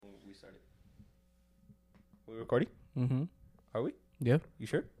started. We recording? Mm-hmm. Are we? Yeah. You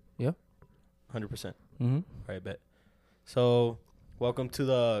sure? Yeah. 100%. Mm-hmm. All right, bet. So, welcome to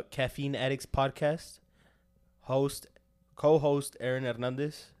the Caffeine Addicts podcast. Co-host Aaron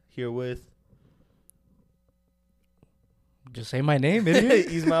Hernandez here with Just say my name, idiot.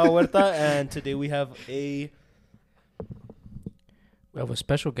 Ismael Huerta, and today we have a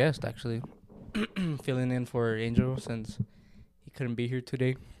special guest, actually. Filling in for Angel since he couldn't be here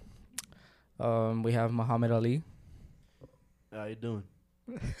today. We have Muhammad Ali. How you doing?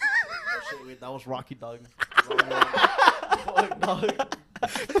 Oh shit, wait, that was Rocky Dog. Fuck, dog.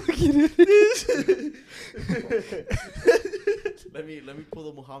 let me pull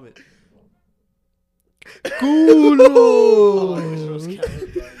the Muhammad.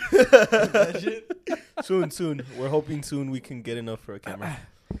 soon. We're hoping soon we can get enough for a camera.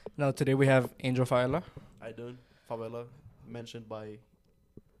 Now, today we have Angel Favela. How you doing? Favela, mentioned by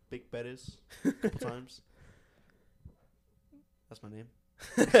Big Bettis a couple times. That's my name.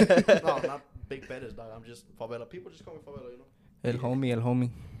 No, not Big Bettis, dog. I'm just Favela. People just call me Favela, you know? El homie.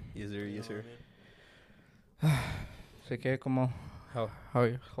 Yes, sir. You Yes, know sir. what I mean? Sé que como... How are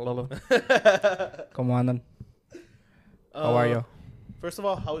you? Hello. ¿Cómo andan? How are you? First of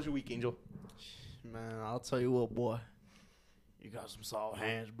all, how was your week, Angel? Man, I'll tell you what, boy. You got some soft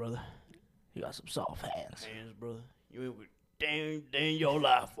hands, brother. You got some soft hands. Hands, brother. You ain't with dang your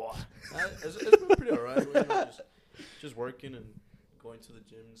life, boy. It's been pretty alright. You know, just working and going to the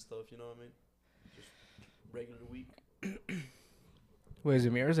gym and stuff. You know what I mean? Just regular week. Wait, is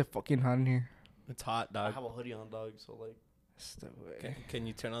it me or is it fucking hot in here? It's hot, I dog. have a hoodie on, dog. So like, Can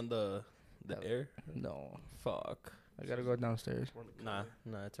you turn on the air? No. Fuck. I gotta go downstairs. we're in the Nah,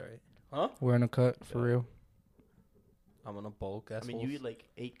 car. it's alright. Huh? We're in a cut, for real. I'm on a bulk. I mean, you eat like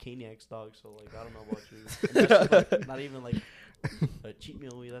 8 caniacs, dog. So like, I don't know about you. And that's just, like, not even like a cheat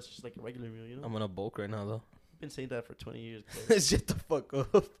meal. That's just like a regular meal, you know. I'm on a bulk right now, though. I've been saying that for 20 years. Bro. Shut the fuck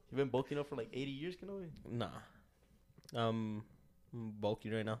up. You've been bulking up for like 80 years, Kanoe? Nah. I'm bulky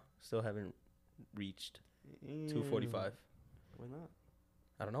right now. Still haven't reached 245. Why not?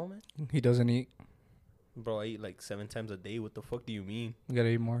 I don't know, man. He doesn't eat. Bro, I eat like 7 times a day. What the fuck do you mean? You gotta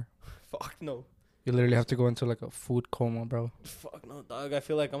eat more. Fuck no. You literally have to go into like a food coma, bro. Fuck no, dog. I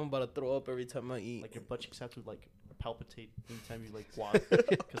feel like I'm about to throw up every time I eat. Like your butt cheeks have to like palpitate anytime you like walk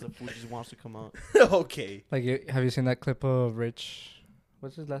because the food just wants to come out. Okay. Like, have you seen that clip of Rich?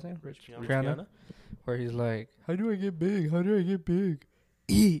 What's his last name? Rich Piana. Piana? Where he's like, "How do I get big? How do I get big?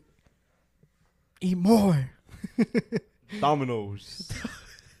 Eat more." Dominoes.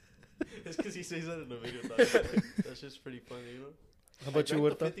 It's because he says that in the video. Dog. That's just pretty funny, you know. How about you,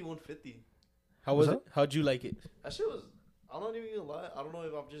 with Huerta? 5150. How was What's it? How'd you like it? That shit was. I'm not even gonna lie. I don't know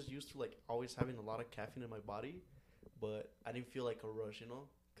if I'm just used to like always having a lot of caffeine in my body, but I didn't feel like a rush, you know.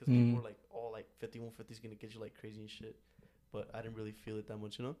 Because people were like, "Oh, like 5150 is gonna get you like crazy and shit," but I didn't really feel it that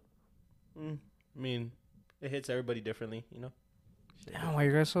much, you know. I mean, it hits everybody differently, you know. Damn, why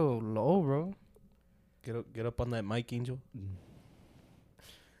you guys so low, bro? Get up on that mic, Angel.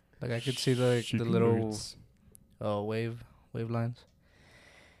 Like, I could see the little wave lines.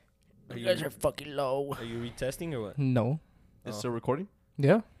 You guys are fucking low. Are you retesting or what? No. Is it still recording?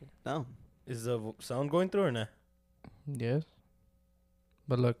 Yeah. No. Is the sound going through or not? Yes.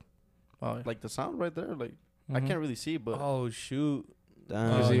 But look. Oh, Like the sound right there, like I mhm. can't really see, but Oh shoot!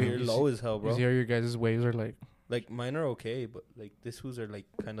 damn. Is Oh, it- you're low as hell, You bro. see how your guys' waves are like... Like mine are okay, but like this ones are like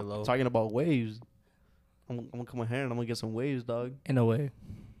kind of low. Talking about waves, I'm gonna come here and I'm gonna get some waves, dog. In a way.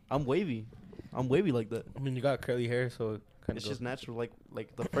 I'm wavy like that. I mean, you got curly hair, so it kind It's of just natural.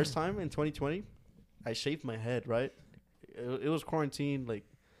 Like the first time in 2020, I shaved my head. Right, it was quarantine. Like,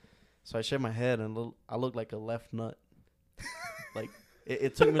 so I shaved my head and I looked like a left nut. Like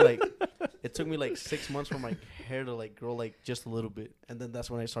it took me like 6 months for my hair to like grow like just a little bit, and then that's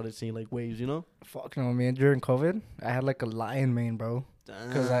when I started seeing like waves. You know, Fuck no, man. During COVID, I had like a lion mane, bro.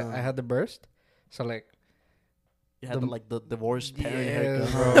 Because I had the burst. So, like... you had the divorced parent Yeah,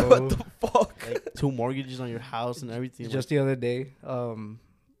 haircut, bro. what the fuck? like 2 mortgages on your house and everything. Just the other day,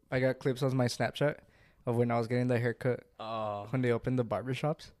 I got clips on my Snapchat of when I was getting the haircut when they opened the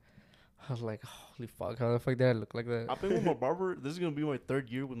barbershops. I was like, holy fuck, how the fuck did I look like that? I've been with my barber. This is gonna be my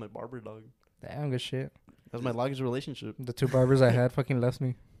 3rd year with my barber, dog. Damn, good shit. That's my longest relationship. The 2 barbers I had fucking left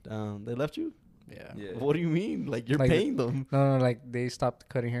me. They left you? Yeah. Yeah. What do you mean? Like you're Like paying them? No, like, they stopped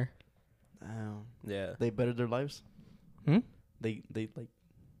cutting hair. Damn. Yeah. They bettered their lives. Hmm? They like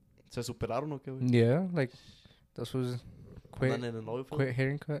se superaron o qué, güey? Yeah, like, this was Andan en el oil field? quit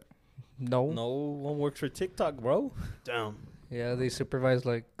hair cut. No. No one works for TikTok, bro. Damn. Yeah, they supervised,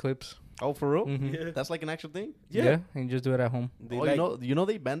 like, clips. Oh, for real? Mhm. Yeah. That's like an actual thing? Yeah. And you just do it at home. They Oh, you know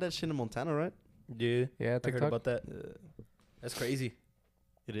they banned that shit in Montana, right? Yeah. Yeah, I heard TikTok. about that. That's crazy.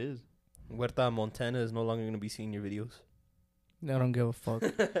 It is. Huerta and Montana is no longer going to be seeing your videos. I don't give a fuck.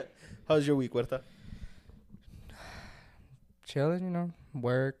 How's your week, Huerta? Chilling, you know.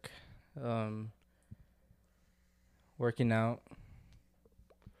 Work. Working out.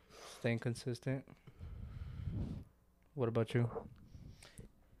 Staying consistent. What about you?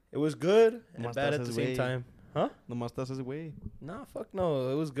 It was good and Must bad have at the his same way. time. Nomás estás ese güey. Nah, fuck no.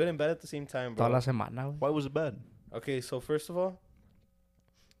 It was good and bad at the same time, Toda la bro. semana, güey. Why was it bad? Okay, so first of all,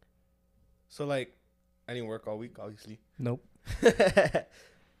 like, I didn't work all week, obviously. Nope.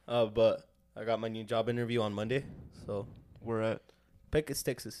 But I got my new job interview on Monday. So, We're at. Pecos,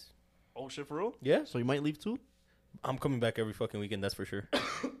 Texas. Oh, shit, for real? Yeah. So you might leave too? I'm coming back every fucking weekend, that's for sure.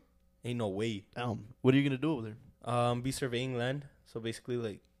 Ain't no way. What are you going to do over there? Be surveying land. So basically,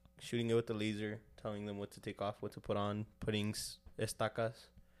 like, shooting it with the laser, telling them what to take off, what to put on, putting estacas.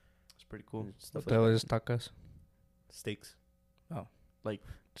 It's pretty cool. and Stuff That like was tacos. steaks.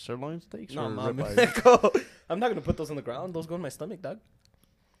 Sirloin steaks No, or mom. ribeyes? I'm not going to put those on the ground. Those go in my stomach, dog.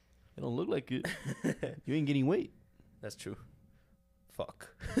 It don't look like it. You ain't getting weight. That's true. Fuck.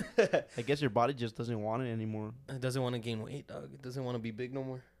 I guess your body just doesn't want it anymore. It doesn't want to gain weight, dog. It doesn't want to be big no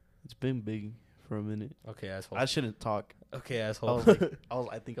more. It's been big for a minute. Okay, asshole. I shouldn't talk. Okay, I asshole.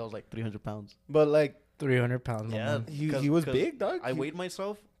 I think I was like 300 pounds. But, like, 300 pounds. Yeah. Yeah. he was big, dog. I weighed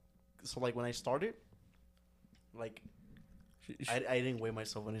myself. So like when I started, like I didn't weigh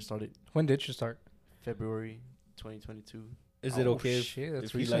myself when I started. When did you start? February 2022. Is it Oh, okay shit, that's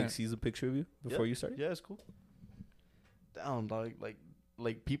if he, like, recent. sees a picture of you before you started? Yeah, it's cool. Damn, dog.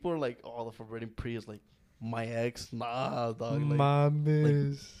 Like people are like, oh, the forbidden pre is like my ex. Nah, dog. Like,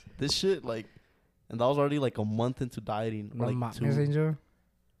 Mames. this shit, like, and that was already like a month into dieting. No Like mames, Angel.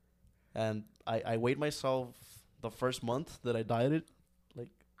 and I weighed myself the first month that I dieted, like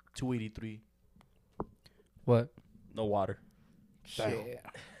 283. What? No water. Damn.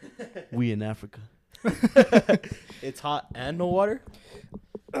 Shit. We in Africa. It's hot and no water.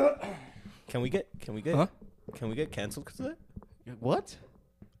 Can we get Huh? Can we get canceled because of that? What?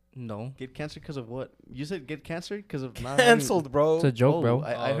 No. Get cancer because of what? You said get cancer because of not Canceled, bro. It's a joke, bro.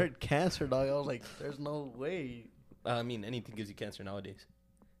 I Oh. heard cancer, dog. I was like, there's no way. I mean, anything gives you cancer nowadays.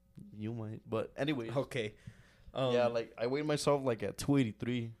 You might, but anyways. Okay. Yeah, like I weighed myself like at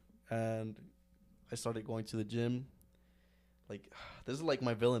 283, and I started going to the gym. Like, this is like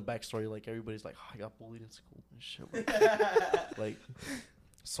my villain backstory. Like everybody's like, oh, I got bullied in school and shit. Like,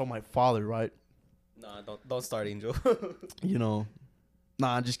 so my father, right? Nah, don't start, Angel. You know,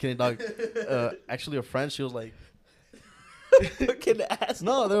 nah, I'm just kidding, dog. Actually, a friend, she was like, Fucking ass.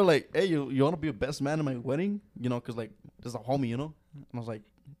 no, they're like, hey, you want to be a best man in my wedding? You know, cause like there's a homie, you know. And I was like,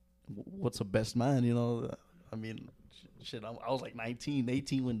 what's a best man? You know, I mean, shit. I was like 19,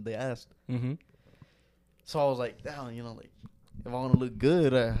 18 when they asked. Mm-hmm. So I was like, damn, you know, like if I want to look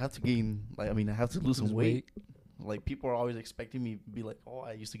good, I have to gain, like, I mean, I have to lose some weight. Like people are always expecting me to be like, oh,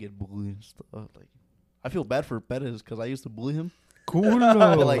 I used to get bullied and stuff. Like, I feel bad for Perez because I used to bully him. Cool.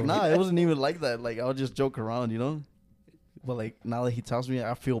 But like, nah, it wasn't even like that. Like I would just joke around, you know. But like now that he tells me,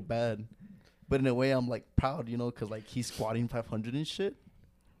 I feel bad. But in a way, I'm like proud, you know, because like he's squatting 500 and shit.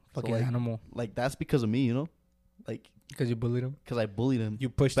 Fucking like, animal. Like that's because of me, you know. Like Because you bullied him. because I bullied him. You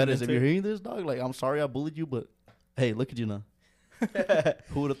pushed him Perez, if into you're it. hearing this, dog, like I'm sorry I bullied you, but hey, look at you now.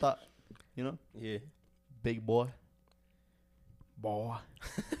 Who would have thought? You know, Yeah. big boy. Boy.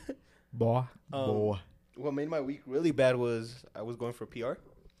 Boy. Boy. What made my week really bad was I was going for PR.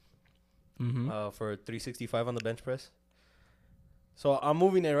 Mm-hmm. For 365 on the bench press. So I'm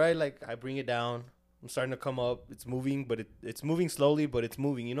moving it, right? Like I bring it down. I'm starting to come up. It's moving, but it's moving slowly, but it's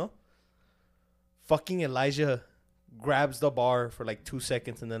moving, you know? Fucking Elijah grabs the bar for like 2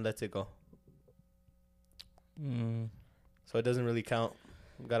 seconds and then lets it go. So it doesn't really count.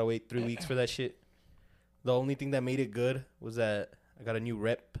 Gotta wait 3 weeks for that shit. The only thing that made it good was that I got a new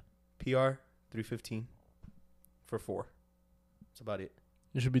rep PR 315 for 4. That's about it.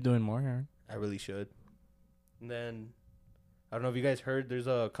 You should be doing more, Aaron. I really should. And then, I don't know if you guys heard, there's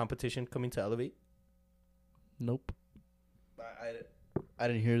a competition coming to Elevate. Nope. I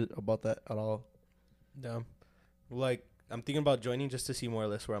didn't hear about that at all. Damn. Like, I'm thinking about joining just to see more or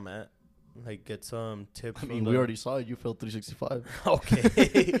less where I'm at. Like, get some tips. I mean, we already saw it. You failed 365.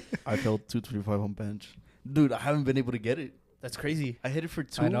 Okay. I failed 225 on bench. Dude, I haven't been able to get it. That's crazy. I hit it for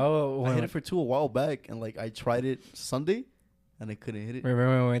 2. I know. I hit it for 2 a while back, and like I tried it Sunday, and I couldn't hit it. Remember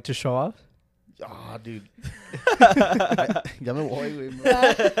when we went to show off? Ah, dude. Ya me voy, güey.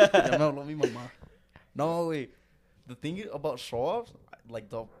 Ya me habló mi mamá. No, wait. The thing about show-offs, like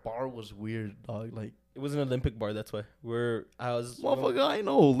the bar was weird, dog. Like It was an Olympic bar. That's why motherfucker, I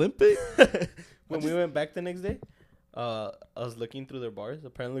know Olympic. When we went back the next day, I was looking through their bars.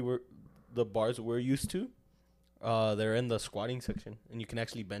 Apparently, the bars we're used to. They're in the squatting section, and you can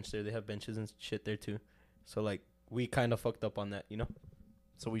actually bench there. They have benches and shit there too. So like, we kind of fucked up on that, you know.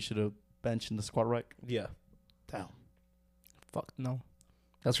 So we should have benched in the squat rack. Yeah. Down. Fuck no.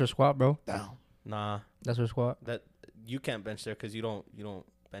 That's her squat, bro. Down. Nah. That's her squat. That you can't bench there because you don't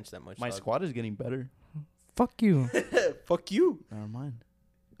bench that much. My dog. squat is getting better. Fuck you. Fuck you. Never mind.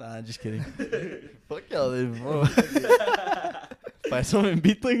 Nah, just kidding. Fuck y'all, then, bro. By some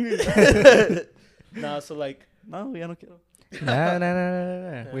beating. Nah. So like. No, ya no quiero.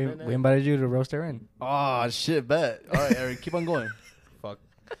 Nah. We invited you to roast Aaron. Oh shit, bet. All right, Aaron, keep on going. Fuck.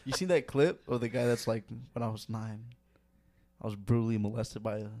 You seen that clip of the guy that's like, when I was 9, I was brutally molested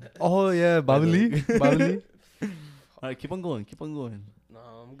by a. Oh yeah, Bobby Lee. Bobby Lee. All right, keep on going. Keep on going. No,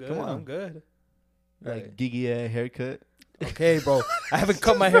 I'm good. Come on. I'm good. Like Right. giggy haircut. Okay, bro. I haven't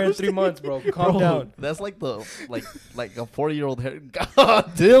cut my hair in 3 months, bro. Calm Bro, down. That's like the like a 40-year-old hair.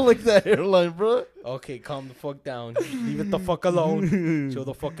 God damn, look at that hairline, bro. Okay, calm the fuck down. Leave it the fuck alone. Chill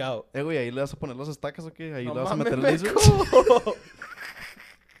the fuck out. Güey, ahí le vas a poner las estacas o qué? Ahí No le vas a mames, meter me laser. co-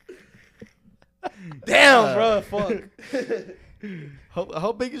 Damn, bro. Fuck.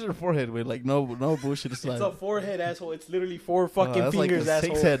 How big is your forehead, güey? Like no bullshit aside. It's a forehead, asshole. It's literally 4 fucking that's fingers, like a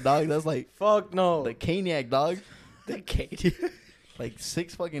asshole. 6-head, dog. That's like Fuck no. the caniac, dog. The cage. Like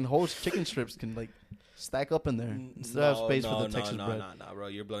 6 fucking whole chicken strips can like stack up in there. Still have space for the Texas bread. Nah, bro.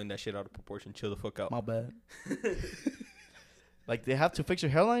 You're blowing that shit out of proportion. Chill the fuck out. My bad. Like they have to fix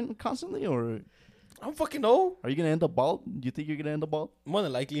your hairline constantly, or I don't fucking know. are you gonna end up bald? Do you think you're gonna end up bald? More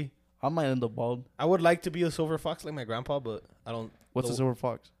than likely. I might end up bald. I would like to be a silver fox like my grandpa, but I don't. What's a silver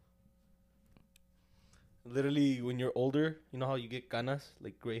fox? Literally, when you're older, you know how you get canas,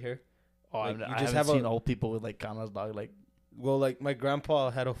 like gray hair? Oh, Like, I you just haven't have seen a- old people with like canas, dog. Like Well, like my grandpa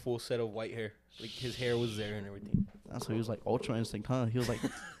had a full set of white hair. Like his hair was there and everything. that's so he was like ultra instinct, huh? He was like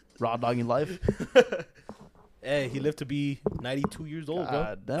raw dogging life. Hey, he lived to be 92 years old, bro.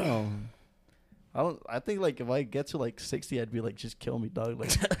 God damn. I think like if I get to like 60, I'd be like, just kill me, dog. Like,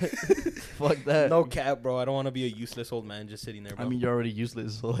 fuck that. No cap, bro. I don't want to be a useless old man just sitting there, bro. I mean, you're already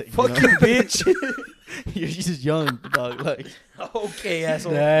useless. So like, fucking you know? bitch. You're just young, dog. Like, Okay,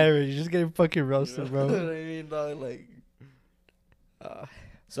 asshole. Nah, you're just getting fucking roasted, you know what bro. I mean, dog? Like,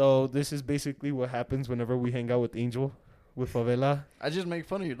 So this is basically what happens whenever we hang out with Angel, with Favela. I just make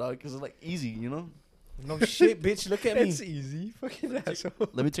fun of you, dog, because it's like easy, you know. No shit, bitch. Look at me. It's easy, fucking asshole.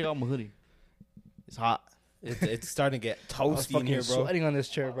 Let me take out my hoodie. It's hot. It's starting to get I was toasty in fucking here, bro. sweating on this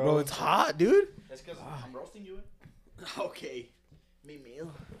chair, bro. Bro, it's hot, dude. That's because I'm roasting you. Okay. Mi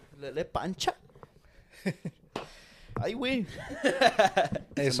meal. Le pancha. Ay, güey.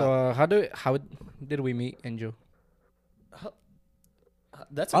 Hey, so how did we meet, Angel?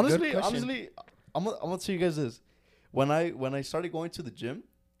 That's a Honestly, good question. I'm gonna tell you guys this. When I started going to the gym,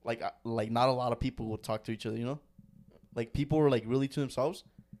 like not a lot of people would talk to each other, you know? Like people were like really to themselves.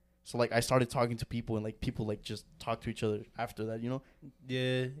 So like I started talking to people and like people like just talk to each other after that, you know?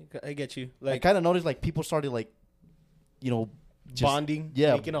 Yeah, I get you. I Like kind of noticed like people started like, you know, just, bonding,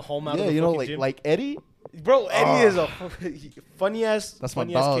 yeah, making a home out of yeah, the you know, fucking gym. like Eddie. Bro, Eddie is a funny ass That's my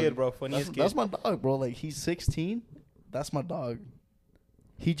ass dog. kid, bro. Funny ass kid. That's my dog, bro. Like he's 16. That's my dog.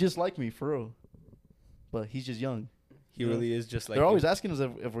 He just like me for real, but he's just young. He really is just like They're you. always asking us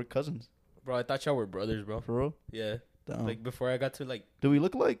if we're cousins. Bro, I thought y'all were brothers, bro. For real? Yeah. Damn. Like before I got to like Do we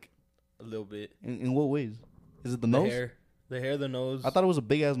look like? a little bit. In what ways? Is it the nose? The hair, the nose. I thought it was a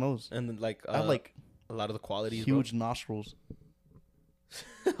big ass nose. and then like I have like a lot of the qualities. huge nostrils.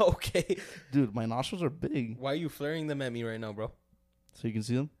 Bro. Okay. Dude, my nostrils are big. Why are you flaring them at me right now, bro? So you can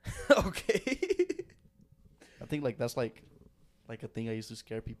see them. Okay. I think like that's like a thing I used to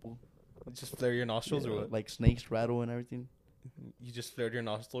scare people. Just flare your nostrils or what? Like snakes rattle and everything. You just flared your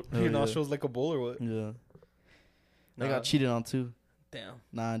Oh, your yeah. nostrils like a bull or what? Yeah. I Nah. got cheated on too. Damn.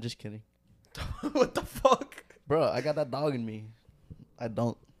 Nah, I'm just kidding. What the fuck? Bro, I got that dog in me. I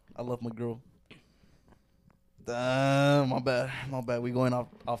don't. I love my girl. Damn, my bad. We going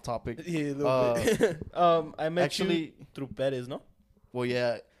off topic. Yeah, a little bit. I met Actually, you through Perez, no? well,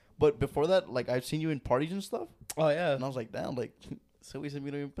 yeah. But before that, like I've seen you in parties and stuff, Oh yeah. and I was like, damn, like, ese güey se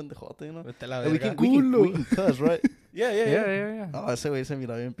mira bien pendejote, you know? Vete a la And we verga. can cuss, right? Yeah. Yeah. Oh, ese güey se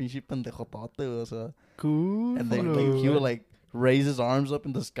mira bien pinche pendejotote, o sea. Cool. And then like, he would like raise his arms up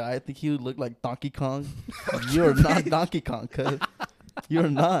in the sky. I think he would look like Donkey Kong. You're not Donkey Kong, cuz. You're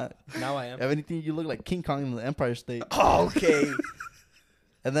not. Now I am. If anything, you look like King Kong in the Empire State. Oh, okay.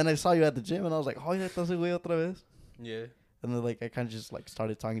 And then I saw you at the gym, and I was like, oh, ya está ese güey otra vez. Yeah. And then like I kind of just like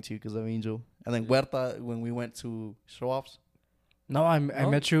started talking to you because of Angel. And then Huerta when we went to show offs. No, I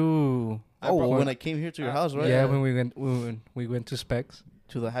met you. When I came here to your house, right? Yeah, when we went to Specs.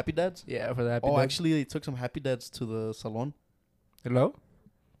 To the Happy Dads. Yeah, for the Happy Dads. Actually, they took some Happy Dads to the salon. Hello.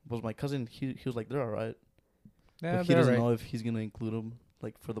 Was my cousin? He was like, they're alright. Yeah, but he doesn't know if he's gonna include them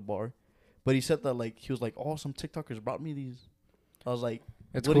like for the bar. But he said that like he was like, oh, some TikTokers brought me these. I was like,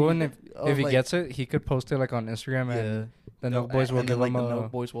 it's cool, and if he gets it, he could post it like on Instagram, and the Milk Boys will give him the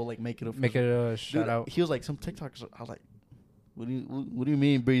Milk Boys will like make it a shout out. He was like, some TikTokers. I was like, what do you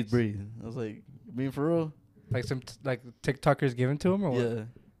mean breathe? I was like, you mean for real? Like some TikTokers given to him, or yeah. What?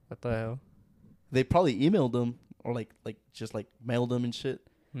 What the hell? They probably emailed them or like just like mailed them and shit.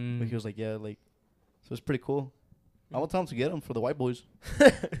 Mm. But he was like, yeah, like, so it's pretty cool. I want to tell him to get them for the white boys.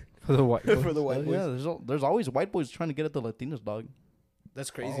 For the white boys. For the white boys. Yeah, there's always white boys trying to get at the Latinos, dog. That's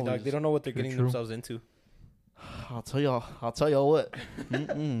crazy, dog. They don't know what they're getting themselves into. I'll tell y'all what.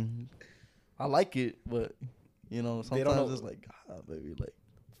 I like it, but you know sometimes it's like, baby, like,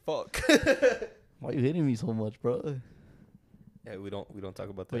 fuck. Why you hitting me so much, bro? Yeah, we don't talk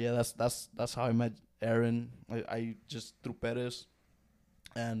about that. But yeah, that's how I met Aaron. I just through Perez,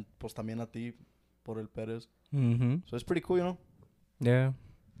 and pues también a ti por el Perez. Mm-hmm. So it's pretty cool, you know. Yeah.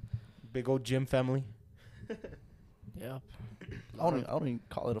 Big old gym family. Yeah. I don't even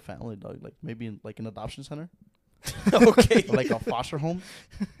call it a family, dog. Like maybe in like an adoption center. Okay. Or like a foster home.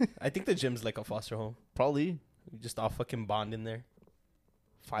 I think the gym's like a foster home. Probably. We just all fucking bond in there.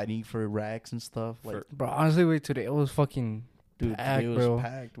 Fighting for racks and stuff. Like, bro, honestly, wait, today it was fucking packed, it was bro.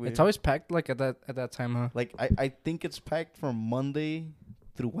 packed. It's always packed like at that time, huh? Like I think it's packed from Monday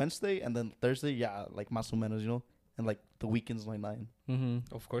through Wednesday, and then Thursday, yeah, like más o menos, you know, and like the weekends like 9.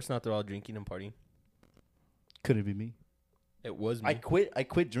 Mm-hmm. Of course not. They're all drinking and partying. Could it be me? It was me. I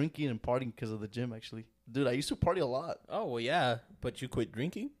quit drinking and partying because of the gym. Actually, dude, I used to party a lot. Oh well, yeah, but you quit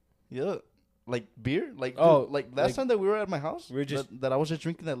drinking. Yeah, like beer. Like like last like time that we were at my house, we were just that I was just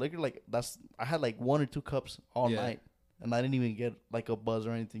drinking that liquor. Like I had like 1 or 2 cups all night, and I didn't even get like a buzz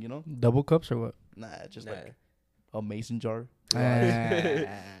or anything. You know, double cups or what? Nah, just like a mason jar. I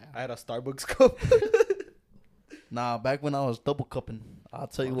had a Starbucks cup. Nah, back when I was double cupping, I'll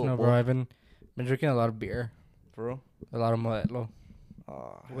tell you what. No, bro, I've been drinking a lot of beer. For real? A lot of Modelo.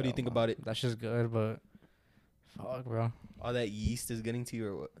 What do you think about it? That's just good, but fuck, bro. All that yeast is getting to you,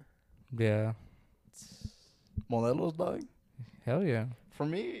 or what? Yeah. Modelo's, dog. Hell yeah. For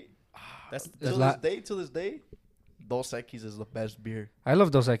me, that's to this day, Dos Equis is the best beer. I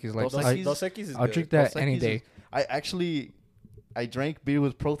love Dos Equis. Like Dos Equis is I'll good. drink that Dos any Equis day. I drank beer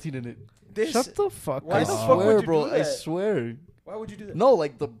with protein in it. Shut the fuck Why up. the fuck would you bro. do that? I swear. Why would you do that? No,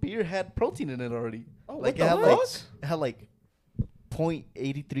 like the beer had protein in it already. Oh, like what the fuck? It had like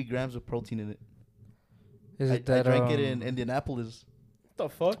 0.83 grams of protein in it. Is I it that drank it in Indianapolis. What the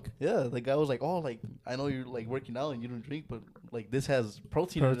fuck? Yeah, the guy was like, "Oh, like I know you're like working out and you don't drink, but like this has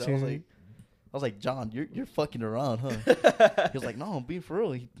protein in it." I was like, "John, you're fucking around, huh?" He was like, "No, I'm being for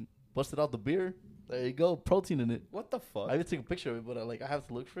real." He busted out the beer. There you go, protein in it. What the fuck? I didn't take a picture of it, but I have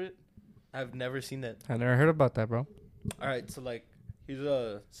to look for it. I've never seen that. I never heard about that, bro. All right, so like,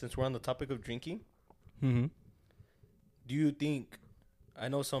 here's since we're on the topic of drinking, Mm-hmm. do you think? I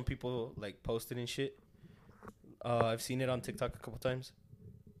know some people like posted and shit. I've seen it on TikTok a couple times.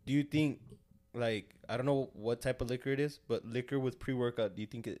 Do you think, like, I don't know what type of liquor it is, but liquor with pre-workout, do you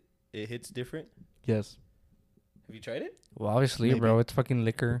think it hits different? Yes. Have you tried it? Well, obviously, Maybe. bro. It's fucking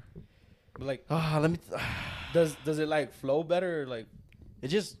liquor. But like, Let me. does it like flow better? Or, like,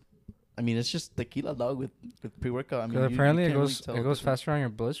 It's just tequila, dog, with pre-workout. I mean, Apparently, you it goes can't really tell. faster on your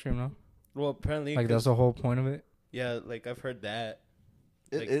bloodstream, no? well, apparently, Like that's the whole point of it. yeah. Like I've heard that.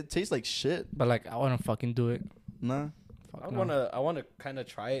 Like, It tastes like shit. But like, I want to fucking do it. Nah. Fuck I no. wanna kind of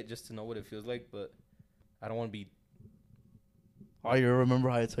try it just to know what it feels like, but I don't want to be. Oh, you remember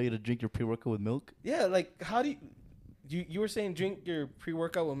how I tell you to drink your pre-workout with milk? Yeah, like how do you were saying drink your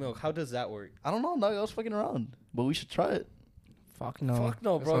pre-workout with milk? How does that work? I don't know, dog. I was fucking around, but we should try it. Fuck no. Fuck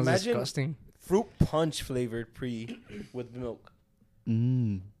no, That bro. sounds Imagine disgusting. fruit punch flavored with milk.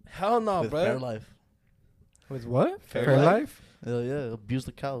 Mm. Hell no, With bro. Fairlife. With what? Fairlife? Hell yeah, abuse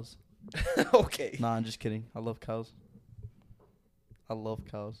the cows. Okay. Nah, I'm just kidding. I love cows. I love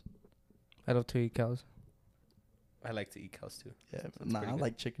cows. I love to eat cows. I like to eat cows too. Yeah, Sounds nah, I pretty good.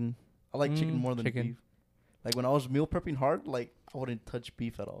 like chicken. I like chicken more than chicken. beef. Like when I was meal prepping hard, like I wouldn't touch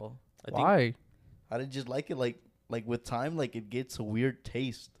beef at all. Why? I didn't just like it. Like with time, like it gets a weird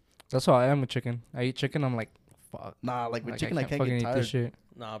taste. That's how I am with chicken. I eat chicken. I'm like, fuck. Nah, like with chicken, I can't fucking get eat tired. this shit.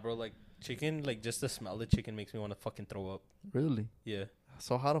 Nah, bro. Like chicken, like just the smell of chicken makes me want to fucking throw up. Really? Yeah.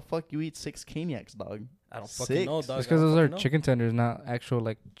 So how the fuck you eat 6 caniacs, dog? I don't fucking know, dog. It's because those are chicken tenders, not actual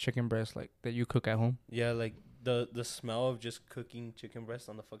like chicken breast like that you cook at home. Yeah, like the smell of just cooking chicken breast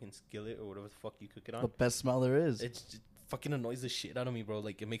on the fucking skillet or whatever the fuck you cook it on. The best smell there is. It fucking annoys the shit out of me, bro.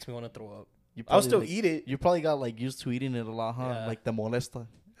 Like, it makes me want to throw up. I'll still eat it. You probably got like used to eating it a lot, huh? Yeah. Like te molesta.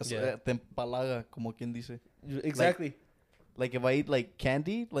 Yeah. Te empalaga, como quien dice. Exactly. Like if I eat like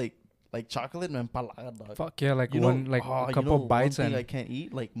candy, like chocolate, me empalaga, dog. Fuck yeah, like You one know, like a couple bites one and thing I can't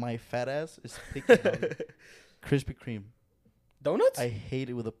eat, like my fat ass is thick. Dog. Krispy Kreme. Donuts? I hate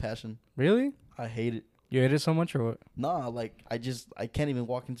it with a passion. really? I hate it. You ate it so much or what? Nah, like I can't even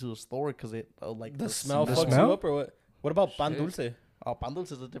walk into the store because it like the smell fucks smell? you up or what? What about pan Shit. dulce? Oh, pan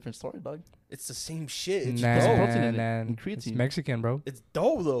dulce is a different story, dog. It's the same shit. It's Nah, dope. protein in it nah, and creatine. it's Mexican, bro. It's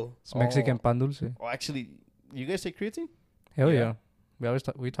dope though. It's Mexican pan dulce. Oh, actually, you guys take creatine? Hell Yeah. yeah. We always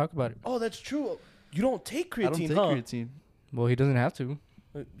we talk about it. Oh, that's true. You don't take creatine, I don't take huh? creatine. Well, he doesn't have to.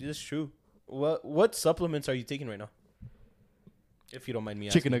 That's true. What supplements are you taking right now? If you don't mind me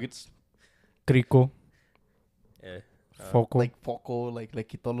asking. Chicken nuggets. Crico, Yeah. Foco. Like Foco, like le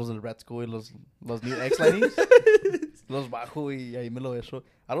quitó los del Ratsco y los new X-Linings. Los bajo y ahí me lo echo.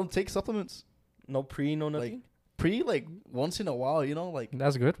 I don't take supplements. No pre, no nothing? Like once in a while, you know, like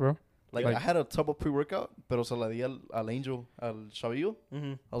That's good, bro. I had a tub of pre-workout, pero se la di al Angel, al chavillo.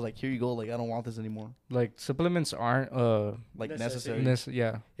 Mm-hmm. I was like, here you go, like I don't want this anymore. Like supplements aren't Like Necessary. necessary.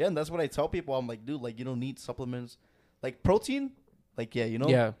 yeah. Yeah, and that's what I tell people. I'm like, dude, like you don't need supplements. Like protein, like yeah, you know.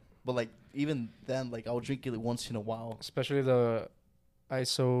 Yeah. But like even then, like I'll drink it once in a while. Especially the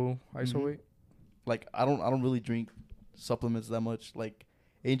ISO Mhm. weight. Like I don't really drink supplements that much. Like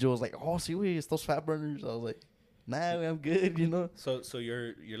Angel was like, oh, see, it's those fat burners. I was like, nah, I'm good, you know. So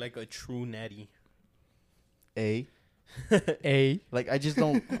you're like a true natty. A A. like I just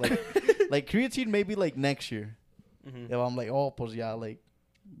don't like creatine maybe like next year. Mm-hmm. If I'm like, oh, pues ya like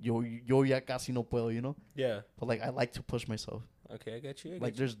yo ya casi no puedo, you know. Yeah. But like I like to push myself. Okay, I got you.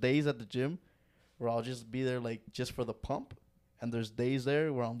 Like there's days at the gym where I'll just be there like just for the pump, and there's days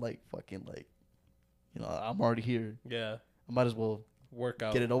there where I'm like fucking like, you know, I'm already here. Yeah. I might as well Work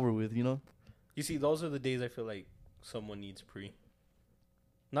out. get it over with, you know. You see, those are the days I feel like someone needs pre.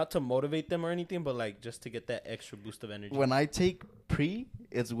 Not to motivate them or anything, but like just to get that extra boost of energy. When I take pre,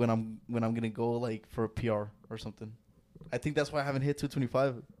 it's when I'm gonna go like for a PR or something. I think that's why I haven't hit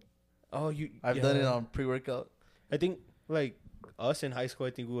 225. Oh, I've done it on pre-workout. I think like us in high school,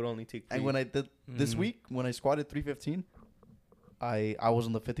 I think we would only take pre. And when I did this week, when I squatted 315, I was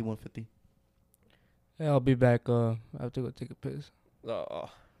on the 5150. Hey, I'll be back. I have to go take a piss. Oh.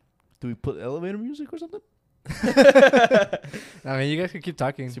 Do we put elevator music or something? I mean, you guys can keep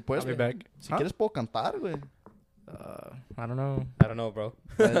talking. Si puedes, I'll be güey. back. Si quieres puedo cantar, güey. I don't know. I don't know, bro.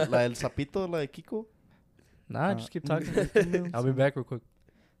 La del sapito, la de Kiko. Nah, just keep talking. I'll I'll be back real quick.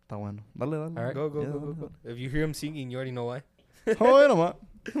 Está bueno. Dale. All right. Go. If you hear him singing, you already know why. Hoy nomás.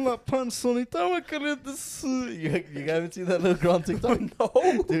 La panzonita me caliente. You haven't seen that little girl on TikTok?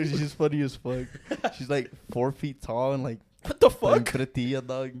 No. Dude, she's funny as fuck. She's like 4 feet tall and like What the fuck? pretilla,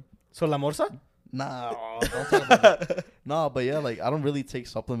 dog. So la morsa? Nah, don't talk about that. No, but yeah, like I don't really take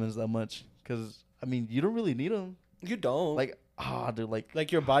supplements that much because I mean you don't really need them. You don't. Like dude,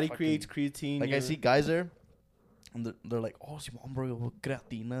 like your body fucking- creates creatine. like I see guys there, and they're like, oh, Simón, bro,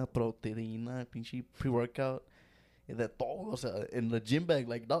 creatina, proteína, pinche pre-workout, and that todo, o sea, in the gym bag.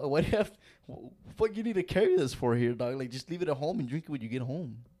 Like, dog, why do you have? What you need to carry this for here, dog? Like, just leave it at home and drink it when you get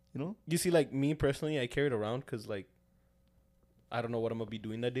home. You know? You see, like me personally, I carry it around because like I don't know what I'm gonna be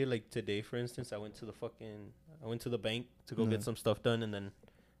doing that day. Like today, for instance, I went to the bank to go get some stuff done, and then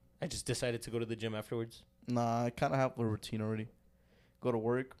I just decided to go to the gym afterwards. Nah, I kind of have a routine already. Go to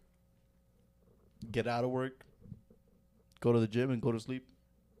work, get out of work, go to the gym, and go to sleep.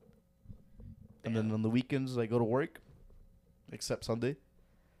 And then on the weekends, I go to work, except Sunday.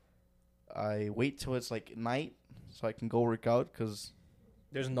 I wait till it's like night so I can go work out because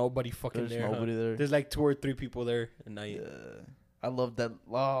There's nobody fucking there's there. nobody there. There's like 2 or 3 people there at night. Yeah. I love that.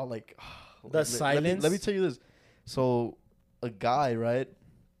 Oh, like The silence. Let me tell you this. So, a guy, right?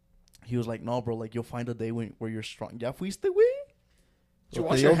 He was like, "No, bro. Like, you'll find a day where you're strong." Ya fuiste, güey. Did you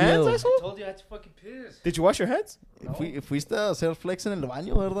wash your hands, asshole? told you I had to fucking piss. Did you wash your hands? Fuiste a hacer flex en el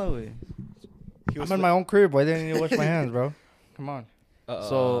baño, ¿verdad, güey? I'm in my own crib. Why didn't you wash my hands, bro? Come on.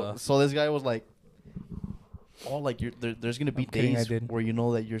 So this guy was like, "Oh, like there's gonna be I'm kidding, I days did. where you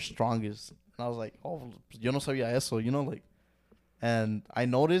know that you're strongest." And I was like, "Oh, yo no sabía eso," you know, like. And I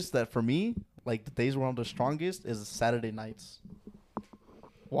noticed that for me, like the days where I'm the strongest is Saturday nights.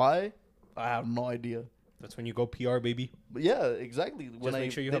 Why? I have no idea. That's when you go PR, baby. But yeah, exactly. When make I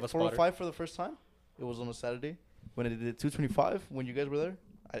sure you did have a 405 for the first time, it was on a Saturday. When I did 225, when you guys were there,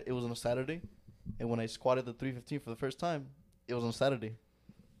 it was on a Saturday. And when I squatted the 315 for the first time, it was on Saturday.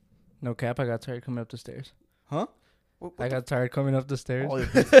 No cap, I got tired coming up the stairs. Huh? I got tired coming up the stairs. Oh,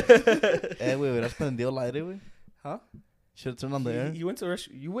 güey, hubieras prendido el aire, güey. Huh? Should have turned on the air. You went to the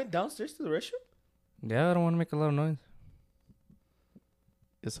restroom? You went downstairs to the restroom? Yeah, I don't want to make a lot of noise.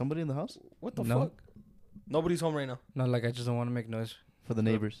 Is somebody in the house? What the No. fuck? Nobody's home right now. No, like I just don't want to make noise For the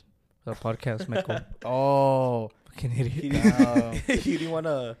neighbors. for the podcast, Michael. Oh. Fucking He idiot. didn't, he didn't want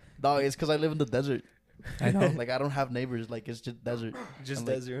to Dog, it's because I live in the desert. I know. Like, I don't have neighbors. Like, it's just desert. just And,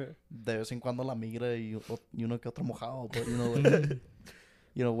 like, desert. De vez en cuando la migra y uno que otro mojado. But, you know, like,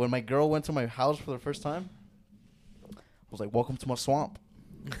 you know, when my girl went to my house for the first time, I was like, welcome to my swamp.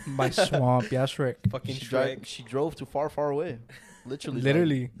 My swamp, yeah, Shrek. Fucking She, Shrek. she drove too far away. Literally.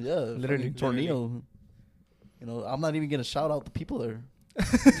 Literally. Like, yeah. Literally. fucking Tornillo. You know, I'm not even going to shout out the people there.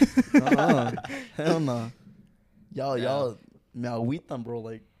 Hell no. Y'all, me agüitan, bro.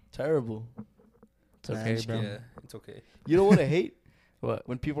 Like, terrible. It's okay, Nah, bro. Yeah, it's okay. You know what I hate? What?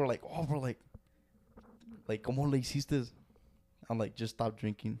 When people are like, oh, bro, like, ¿cómo le hiciste? I'm like, just stop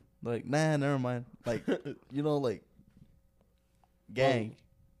drinking. They're like, nah, never mind. Like, you know, like, gang.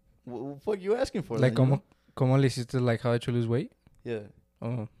 What the fuck you asking for? Like, then, you know? ¿cómo le hiciste, like, how did you lose weight? Yeah.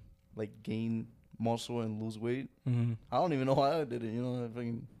 Oh. Like, gain muscle and lose weight. Mm-hmm. I don't even know how I did it. You know, I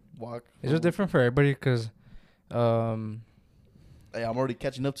fucking walk. It's just different for everybody because, Hey, I'm already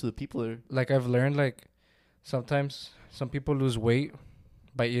catching up to the people there. like, I've learned, like, sometimes some people lose weight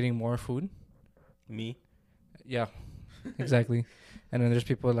by eating more food. Me. Yeah, exactly. And then there's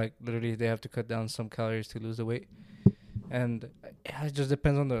people, like, literally they have to cut down some calories to lose the weight. And yeah, it just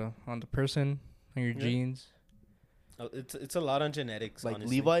depends on the person, on your Yeah. genes. It's a lot on genetics, Like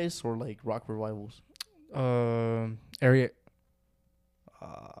honestly. Levi's or like Rock Revivals. Area.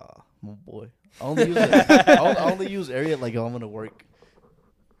 My boy. I only use I only use Ariat like I'm gonna work.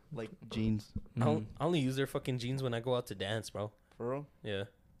 Like jeans. Mm. I only use their fucking jeans when I go out to dance, bro. For real? Yeah.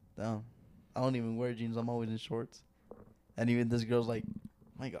 Damn. I don't even wear jeans. I'm always in shorts. And even this girl's like,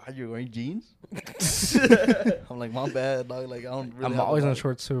 my God, you're wearing jeans? I'm like, my bad, dog. Like, I don't really I'm have a always lot on of-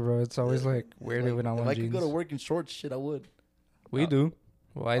 shorts too, bro. It's always Yeah. like weird Like, when I'm if on I jeans. could go to work in shorts, shit, I would. We do.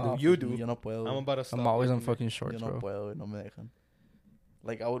 Well, I do. Ah, You pues, do. Yo no puedo. I'm about to stop. I'm always on working fucking Yo shorts, no bro. puedo. No me dejan.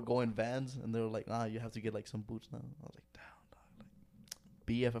 Like, I would go in Vans, and they were like, nah, you have to get, like, some boots now. I was like, damn, dog.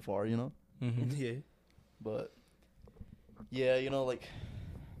 Like, BFFR, you know? Mm-hmm. there. Yeah. But yeah, you know, like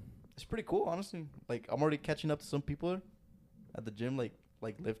it's pretty cool, honestly. Like I'm already catching up to some people at the gym, like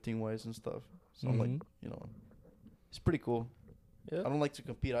lifting wise and stuff. So I'm like, Mhm. you know, it's pretty cool. Yeah. I don't like to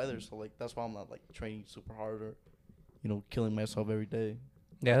compete either, so like that's why I'm not like training super hard or, you know, killing myself every day.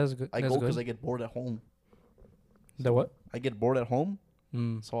 Yeah, that's good. I that's go because good. I get bored at home. The what? I get bored at home,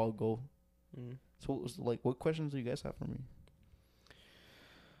 Mm. so I'll go. Mm. So like, what questions do you guys have for me?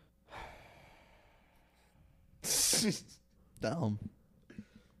 Damn,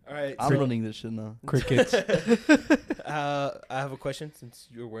 All right. I'm so, running this shit now. Crickets. I have a question since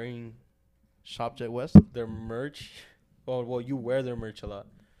you're wearing Shop Jet West. their merch. Well, you wear their merch a lot.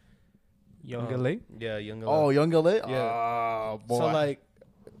 Young LA? Yeah, Young Oh, Young LA? Yeah. Ah, boy. So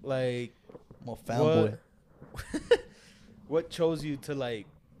like, I'm a fanboy. what chose you to like?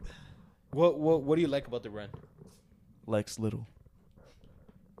 What do you like about the run? Lex Little.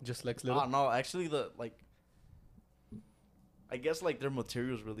 Just Lex Little. No, actually, I guess like their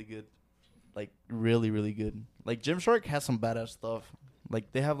material is really good, like really, really good. Like Gymshark has some badass stuff.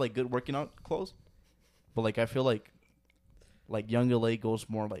 Like they have like good working out clothes, but like I feel like Young LA goes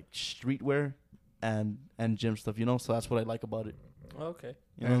more like streetwear and gym stuff, you know. So that's what I like about it. Okay.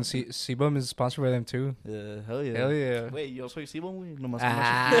 You know? And Sebum is sponsored by them too. Yeah, hell yeah. Hell yeah. Wait, yo soy Simon, güey. Nomás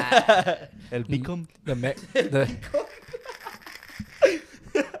Ah. El Picom.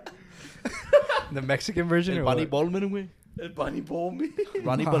 The Mexican version El or Bunny what? Ballman, güey. El Bunny Bowl me.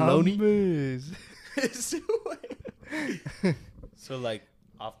 Ronnie Baloney. Mames. So like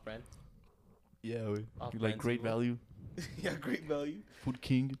off brand. Yeah, güey. Off Like brand great Simon. value. Yeah, great value. Food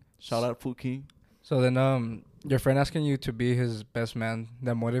King. Shout out Food King. So then, your friend asking you to be his best man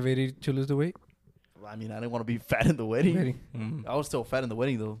that motivated you to lose the weight? I mean, I didn't want to be fat in the wedding. Really? Mm. I was still fat in the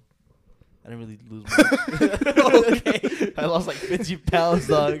wedding, though. I didn't really lose much. Okay. I lost like 50 pounds,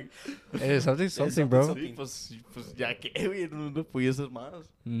 dog. Hey, something, something, bro. something. Sí, pues ya que, güey, no pudieses más.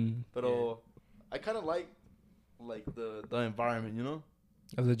 Mm. Pero I kind of like the environment, you know?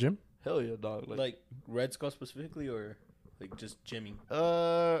 Of the gym? Hell yeah, dog. Like Red Skull specifically, or like just gymming.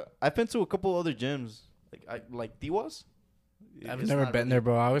 I've been to a couple other gyms. Like Tiwas. I've never been there,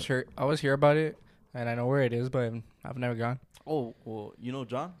 bro. I always hear about it, and I know where it is, but I've never gone. Oh, well, you know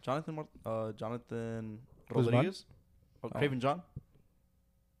Jonathan Who's Rodriguez? Or Oh. Craven John?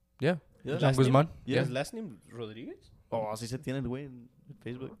 Yeah. Yeah. John Guzman. Yeah. His last name Rodriguez? Oh, así se tiene el güey en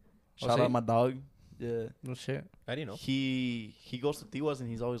Facebook. Oh, Shout sí? out my dog. Yeah. No shit. I didn't know. He goes to Tijuas and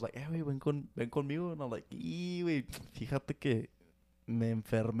he's always like, güey, ven conmigo. And I'm like, güey, fíjate que me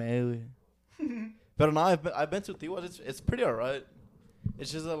enfermé, güey. Pero no, I've been to Tijuas. It's pretty alright.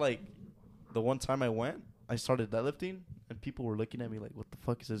 It's just that, like, the one time I went, I started deadlifting, and people were looking at me like, what the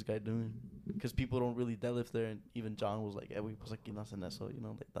fuck is this guy doing? Because people don't really deadlift there, and even John was like, güey, pues aquí no hacen eso, you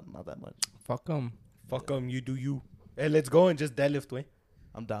know, like, not that much. Fuck them. Fuck them, you do you. Hey, let's go and just deadlift, way.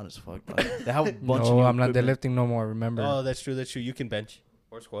 I'm down as fuck, dog. They have a bunch of No, new I'm not equipment. deadlifting no more. Remember. Oh, that's true. You can bench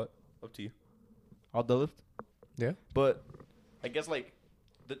or squat. Up to you. I'll deadlift. Yeah. But I guess, like,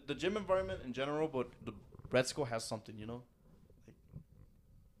 the gym environment in general, but the Red Skull has something, you know? Like,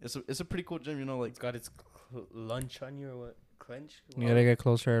 it's a pretty cool gym, you know? Like, It's got its lunch on you or what? Clench? You gotta get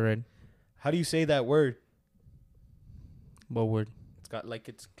closer, Red. How do you say that word? What word? It's got like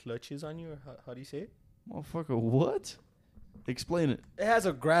its clutches on you, or how do you say it? motherfucker, what? Explain it. It has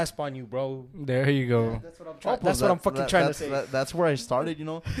a grasp on you, bro. There you go. That's what I'm trying. That's what I'm fucking trying to say. That's where I started, you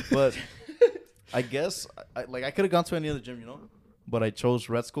know? But I guess, I could have gone to any other gym, you know? But I chose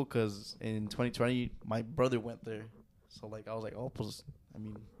Red Skull because in 2020, my brother went there. So, like, I was like, pues,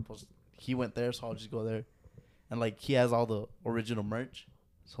 he went there, so I'll just go there. And, like, he has all the original merch.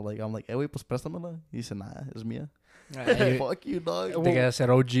 So, like, I'm like, güey, pues préstamela. He said, nah, it's mía. Fuck you, dog. Think I said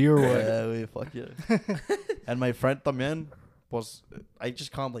OG or what? Yeah, güey, fuck yeah. And my friend también, pues, I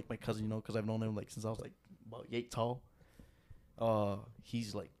just call him, like, my cousin, you know, because I've known him, like, since I was, like, about 8 tall.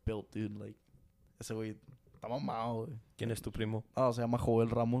 He's, like, built, dude. Like, ese güey está mamado, güey. ¿Quién es tu primo? Oh, se llama Joel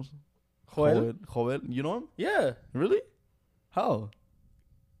Ramos. Joel? Joel. You know him? Yeah. Really? How?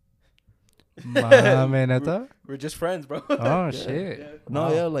 Mame, neta? We're just friends, bro. Oh, shit. No,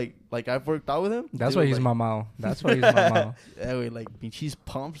 Wow. yeah, like I've worked out with him. That's Dude, why he's like, mamao. That's why he's mamao. Yeah, wait, like, he's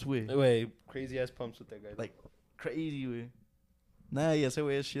pumps with. Wait, crazy ass pumps with that guy. Like, crazy way. Nah, yeah, ese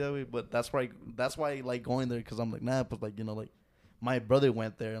way is shit that way. But that's why I like going there, because I'm like, nah, but like, you know, like, my brother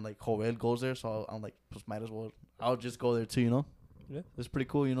went there and like Joel goes there, so I'm like, pues might as well. I'll just go there too, you know? Yeah. It's pretty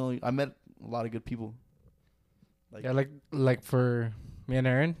cool, you know? I met a lot of good people. Like, Yeah, like for me and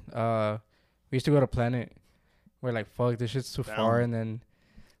Aaron, we used to go to Planet. We're like, fuck, this shit's too far, and then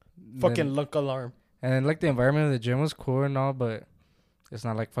fucking lunk alarm. And then like the environment of the gym was cool and all, but it's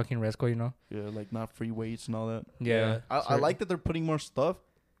not like fucking Resco, you know? yeah, like not free weights and all that. Yeah. I like that they're putting more stuff.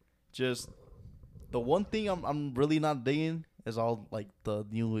 Just the one thing I'm really not digging is all like the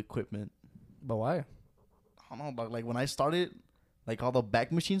new equipment. But why? I don't know, dog. Like when I started, like all the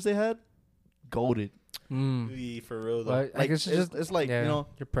back machines they had, goated. For real though. But I Like guess it's like, yeah, you know,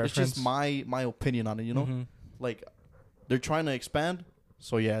 your preference. it's just my opinion on it, you know? Mhm. Like they're trying to expand,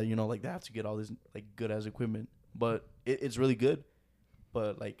 so yeah, you know, like they have to get all this like good ass equipment. But it's really good.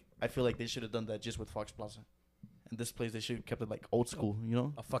 But like I feel like they should have done that just with Fox Plaza. And this place they should have kept it like old school, you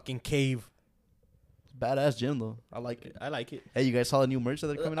know? A fucking cave. Badass gym though. I like it. I like it. Hey, you guys saw the new merch that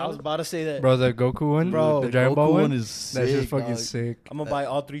they're coming I out was with? about to say that. Bro, the Goku one? Bro, the the Dragon Goku Ball one? is sick. That's just fucking dog. sick. I'm gonna buy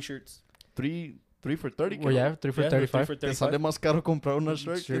all 3 shirts. Three for 30. Well, yeah, 3 for Yeah, 35. 3 for Te sale 35. más caro comprar una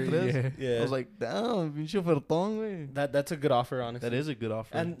shirt que Sure, tres. yeah. Yeah. I was like, damn, pinche ofertón, güey. That's a good offer, honestly. That is a good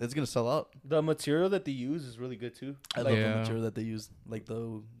offer. And it's gonna sell out. The material that they use is really good too. I Like, love the Yeah. material that they use. Like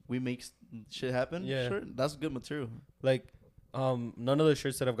the we make shit happen. Yeah. Shirt. That's good material. like, none of the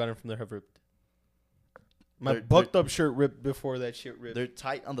shirts that I've gotten from there have ripped. My They're- bucked up shirt ripped before that shit ripped. They're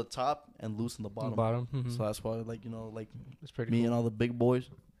tight on the top and loose on the bottom. Bottom. Mhm. So that's why, like, you know, like It's pretty me cool. and all the big boys.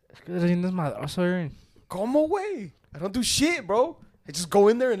 Es que eres un desmadroso, Aaron. Come away. I don't do shit, bro. I just go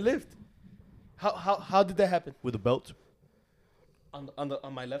in there and lift. How did that happen? With the belt.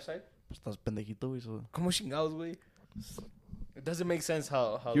 On my left side? Estás pendejito, güey. So. Como chingados, güey. It doesn't make sense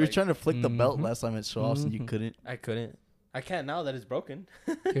how You were like, trying to flick the belt Mhm. last time at Show Offs and you Mhm. couldn't. I couldn't. I can't now that it's broken.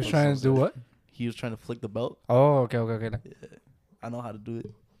 He was trying to do what? He was trying to flick the belt. Oh, okay. Yeah. I know how to do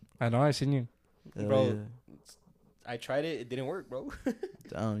it. I know, I seen you. Hell Bro. yeah. I tried it. It didn't work, bro.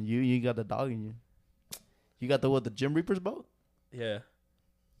 Damn, you got the dog in you. You got the Gym Reaper's belt? Yeah.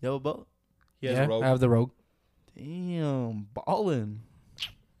 You have a belt? He has yeah, Rogue. I have the Rogue. Damn, ballin'.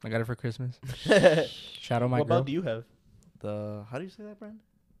 I got it for Christmas. Shout out my What girl. belt do you have? The how do you say that brand?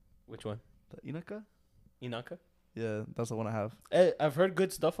 Which one? The Inaka? Inaka? Yeah, that's the one I have. I've heard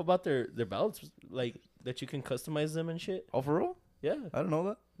good stuff about their belts, like that you can customize them and shit. Oh, for real? Yeah. I don't know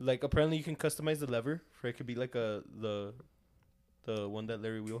that. Like apparently you can customize the lever for it could be like the one that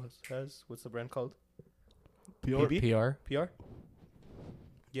Larry Wheel has. What's the brand called? PB? PR. PR.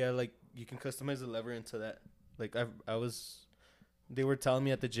 Yeah, like you can customize the lever into that. Like they were telling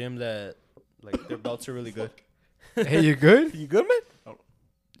me at the gym that like their belts are really good. Hey, you good? You good, man?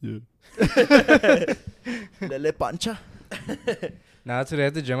 Yeah. Lele Pancha. Nah, today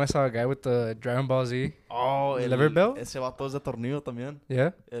at the gym I saw a guy with the Dragon Ball Z. Oh, el liver bell. Ese vato es de tornillo también.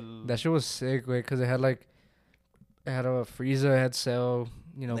 Yeah. That shit was sick, way, because it had a Frieza, it had Cell,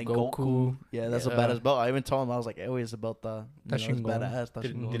 you know, like Goku. Yeah, that's a badass belt. I even told him, I was like, hey, wait, it's about that. That's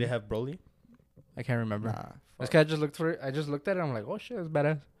badass. Did it have Broly? I can't remember. Nah. This guy just looked for it. I just looked at it. I'm like, oh shit, that's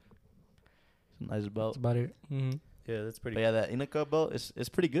badass. It's a nice belt. That's about it. Mm-hmm. Yeah, that's pretty. But yeah, that Inuka belt it's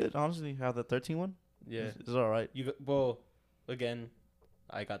pretty good, honestly. How the 13 one? Yeah, it's all right. Well, again,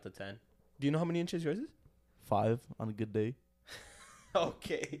 I got the 10. Do you know how many inches yours is? 5 on a good day.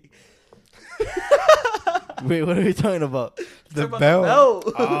 Okay. Wait, what are we talking about? The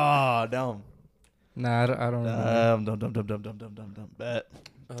belt. Ah, damn. Nah, I don't know. Dumb. Bet.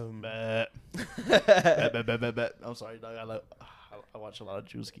 Bet. I'm sorry, dog. I watch a lot of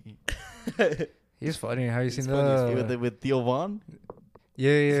Drewski. He's funny. Have you seen with Theo Vaughn?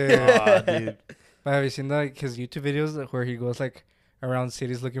 Yeah. Oh, dude. But have you seen his YouTube videos where he goes like around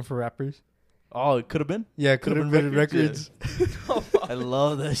cities looking for rappers? Oh, it could have been. Yeah, could have been records. Yeah. I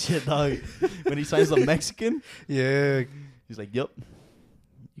love that shit, dog. When he signs a Mexican, yeah, he's like, "Yep,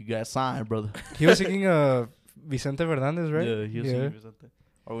 you got signed, brother." He was singing Vicente Fernandez, right? Yeah, he was singing Vicente.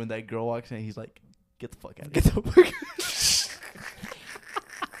 Or when that girl walks in, he's like, "Get the fuck out of Get here." the fuck.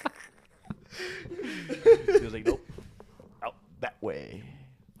 He was like, "Nope, out that way."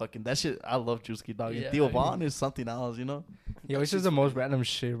 Fucking that shit. I love Drewski, dog. Yeah, And Theo Vaughn is something else, you know. He always says the most random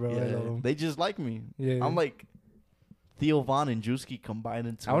shit, bro. I love Yeah, him. they just like me. Yeah, I'm like Theo Vaughn and Drewski combined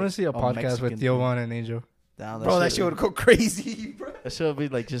into. I want to see a podcast Mexican with Theo thing. Vaughn and Angel. Damn, Bro, that shit would go crazy, bro. That shit would be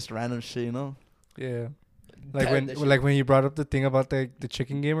like just random shit, you know. Yeah, like when you brought up the thing about the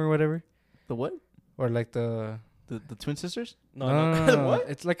chicken game or whatever, The what? or like the twin sisters? no. What?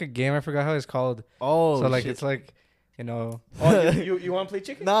 It's like a game. I forgot how it's called. Oh, So like shit. it's like, you know. Oh, you want to play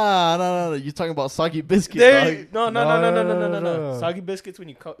chicken? Nah. You talking about soggy biscuit, There, dog? no. Soggy biscuits when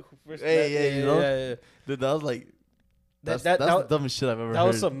you first. Hey, you know? Yeah. Dude, that was like that's That the dumbest shit I've ever heard. That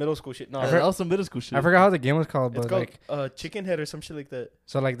was some middle school shit. No, Yeah, that was some middle school shit. I forgot how the game was called, it's but called like chicken head or some shit like that.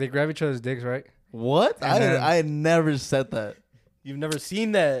 so like they grab each other's dicks, right? What? And then- I never said that. You've never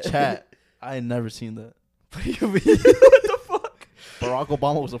seen that. Chat. I had never seen that. What the fuck? Barack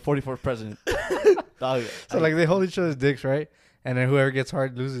Obama was the 44th president. Dog. So like they hold each other's dicks, right? And then whoever gets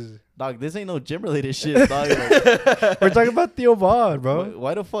hard loses. Dog, this ain't no gym related shit, dog. Like, We're talking about Theo Vaughn, bro.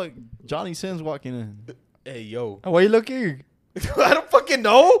 why the fuck Johnny Sins walking in? Hey, yo. Why are you looking? I don't fucking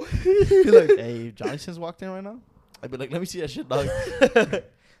know. Be like, hey, if Johnny Sins walked in right now, I'd be like, let me see that shit, dog.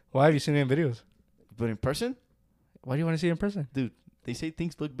 Why have you seen it in videos? But in person, Why do you want to see it in person? dude, they say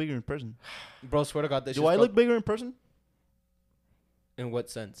things look bigger in person. Bro, swear to God, that Do I look bigger in person? In what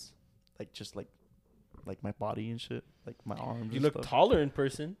sense? Like just like my body and shit, like my arms. You and look stuff. taller in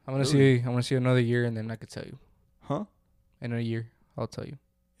person. I want to see. I want to see another year, and then I could tell you. Huh? In a year, I'll tell you.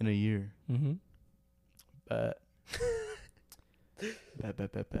 In a year. Mm-hmm. Bet.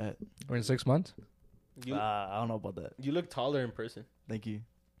 Bet. Or in 6 months. You I don't know about that. you look taller in person. Thank you.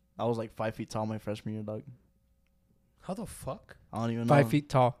 I was like 5 feet tall my freshman year, dog. How the fuck? I don't even know. 5 feet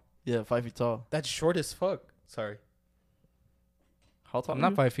tall. Yeah, 5 feet tall. That's short as fuck. Sorry. How tall? I'm are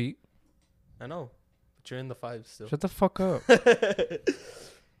not you? 5 feet. I know. But you're in the fives still. Shut the fuck up.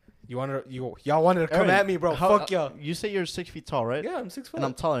 Y'all wanted to come Aaron, at me, bro. how- Fuck y'all. You say you're 6 feet tall, right? Yeah, I'm 6'4". And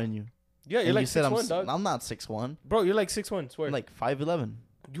I'm taller than you. Yeah, you're And like you said 6'1", dog. I'm not 6'1". Bro, you're like 6'1", swear. I'm like 5'11".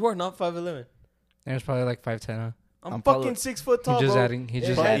 You are not 5'11". And it's probably like 5'10", huh? I'm I'm fucking probably- 6 foot tall, He's just bro. adding. He's It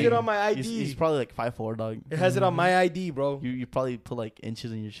just has adding. it on my ID. He's probably like 5'4", dog. It has it on my ID, bro. You probably put like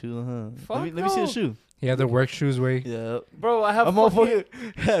inches in your shoe, huh? Fuck let me see no. the shoe. He had the work shoes way. Yeah. Bro, I have I'm fucking...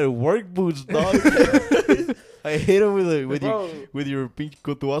 motherfucker had work boots, dog. I hit him with your pinche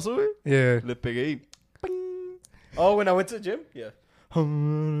cotuazo, güey. Yeah. Le pegué. Oh, when I went to the gym? Yeah.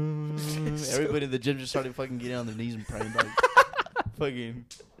 Everybody in the gym just started fucking getting on their knees and praying, dog. Fucking,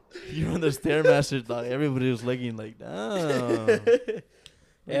 you're on the Stairmaster, dog. Everybody was looking like, damn. Look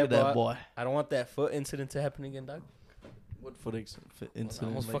Yeah, at that bro, boy. I don't want that foot incident to happen again, dog. What foot I incident?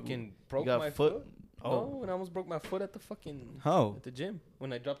 almost Like, fucking broke got my foot? foot. Oh, No, when I almost broke my foot at the fucking... how? At the gym.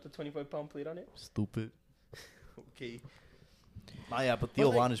 When I dropped the 25-pound plate on it. Stupid. Okay. Nah, yeah, but Theo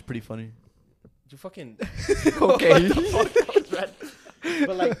like- Vaughn is pretty funny. You fucking... Okay. What the fuck? That was rad.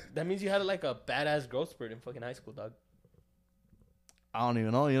 But, like, that means you had, like, a badass growth spurt in fucking high school, dog. I don't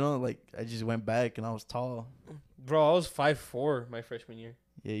even know, you know, like I just went back and I was tall. Bro, I was 5'4" my freshman year.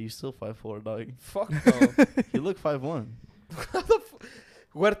 Yeah, you still 5'4", dog. Fuck no. You look 5'1". How the fuck?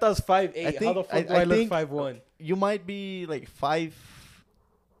 Huerta's 5'8". I How think- the fuck I do I look think- 5'1"? You might be like 5'8",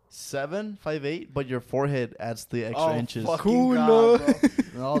 5'8", but your forehead adds the extra inches. Cool, bro.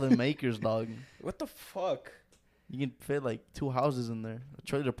 And all the makers, dog. What the fuck? You can fit like 2 houses in there. A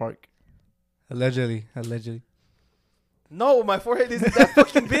trailer park. Allegedly. No, my forehead isn't that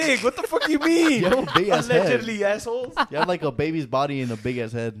fucking big. What the fuck you mean? You have a big ass head. Allegedly, assholes. You have like a baby's body and a big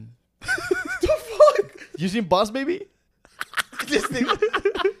ass head. The fuck? You seen Boss Baby? This thing.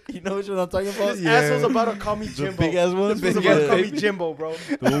 You know what I'm talking about? This asshole's about to call me Jimbo. The big ass one? This was about to call me Jimbo, bro.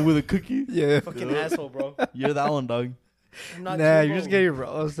 The one with a cookie? Yeah. Fucking asshole, bro. You're that one, dog. I'm not Nah, Jimbo. you're just getting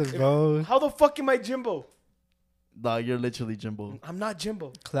roasted, bro. How the fuck am I Jimbo? Dog, you're literally Jimbo. I'm not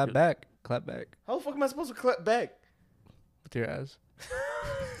Jimbo. Clap back. How the fuck am I supposed to clap back? With your ass.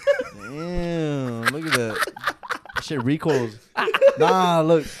 Damn, look at that. That shit recoils. Nah,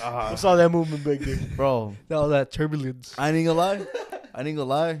 look. I saw that movement back there. Bro, All that turbulence. I ain't gonna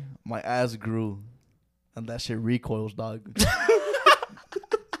lie. My ass grew. And that shit recoils, dog.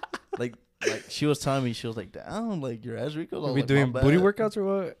 like she was telling me, she was like, damn, like your ass recoils. I Are was we like, doing my booty bad. workouts or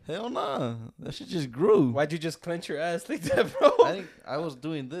what? Hell nah. That shit just grew. Why'd you just clench your ass like that, bro? I think I was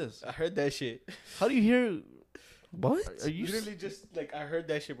doing this. I heard that shit. How do you hear? What? Are you? Literally just like I heard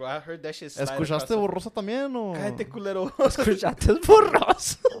that shit, bro. I heard that shit. slide across ¿Escuchaste the- borrosa también o? Cállate, culero. Escuchaste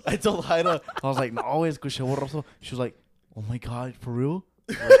borroso. I told Haida, I was like, no, escuché borroso. She was like, oh my god, for real?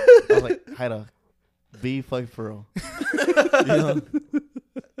 I was like, Haida, be fuck for real. You know?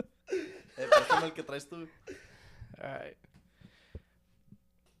 Préstame el que traes tú. Alright.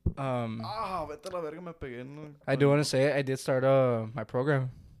 Vete a la verga, me pegué. No. I do want to say I did start my program.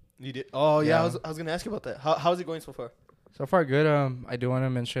 You did? Oh yeah, Yeah. I was gonna ask you about that. How's it going so far? So far, good. I do want to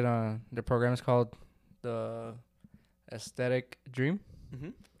mention the program is called the Aesthetic Dream. Mm-hmm.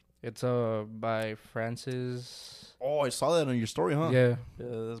 It's by Francis. Oh, I saw that on your story, huh? Yeah, Yeah,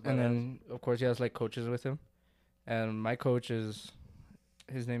 that's badass. and then of course he has like coaches with him, and my coach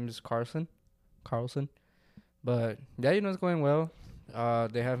his name is Carlson. But yeah, it's going well.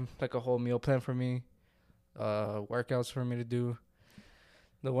 They have like a whole meal plan for me, workouts for me to do.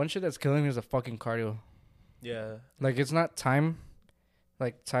 The one shit that's killing me is the fucking cardio. Yeah. Like it's not time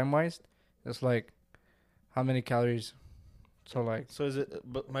wise. It's like how many calories. So like So is it?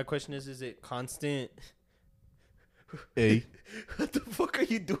 But my question is it constant? Hey. What the fuck are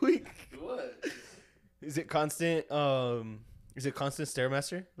you doing? What? Is it constant? Is it constant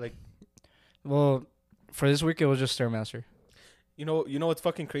Stairmaster? Like, well, for this week it was just Stairmaster. you know what's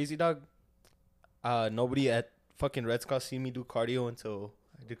fucking crazy, dog? Nobody at fucking Red Skull seen me do cardio until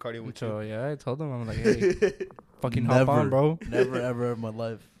I did cardio with So you. yeah, I told him I'm like, hey, fucking hop on, bro. Never, ever in my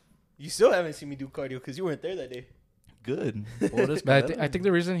life. You still haven't seen me do cardio because you weren't there that day. Good. Well, that's But I think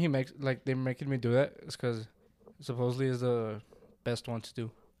the reason they're making me do that is because supposedly is the best one to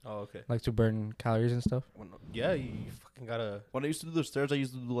do, Oh, okay. like to burn calories and stuff. Well, no, yeah, you fucking gotta. When I used to do the stairs, I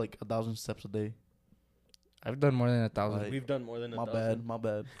used to do like 1,000 steps a day. I've done more than 1,000. Like, We've done more than My 1,000. bad. My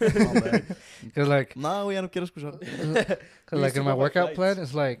bad. Cause like, No, ya no quiero escuchar. cause We like used to in my go by workout flights. plan,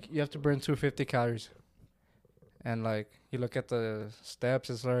 it's like you have to burn 250 calories, and like you look at the steps,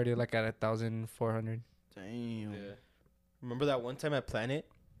 it's already like at 1,400. Damn. Yeah. Remember that one time at Planet?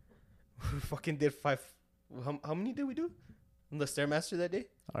 We fucking did 5. How many did we do? On the Stairmaster that day?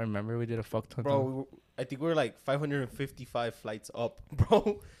 I remember we did a fuck ton. Bro, I think we were like 555 flights up,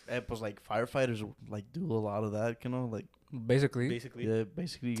 bro. It was like firefighters like do a lot of that, like basically. Basically. yeah,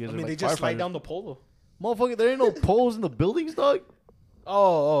 basically you guys I are mean, like they just slide firefighters. down the pole, though. Motherfucker, there ain't no poles in the buildings, dog.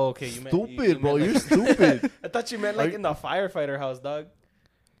 Oh, okay. You meant, Stupid, bro. meant You're like, stupid. I thought you meant like in the firefighter house, dog.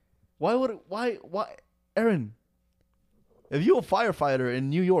 Why, Aaron? If you a firefighter in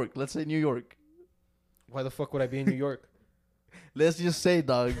New York, let's say New York, Why the fuck would I be in New York? let's just say,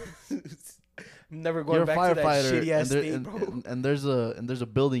 dog, I'm never going you're a back to that firefighter, shitty ass and, state, bro. and there's a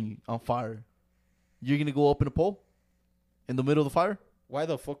building on fire. You're gonna go up in a pole in the middle of the fire? Why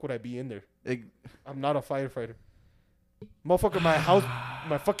the fuck would I be in there? It, I'm not a firefighter. Motherfucker, my house,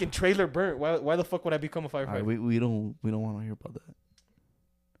 my fucking trailer burnt. Why the fuck would I become a firefighter? all right, we don't want to hear about that.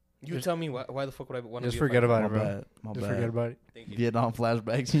 You tell me why the fuck would I want to Just be a forget firefighter? about My it, bro. bad. My Just bad. forget about it. Thank you. Vietnam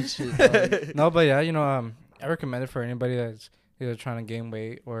flashbacks and shit. dog. No, but yeah, I recommend it for anybody that's either trying to gain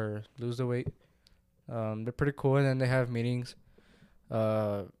weight or lose the weight. They're pretty cool, and then they have meetings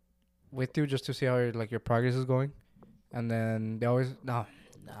with you just to see how your progress is going, and then they always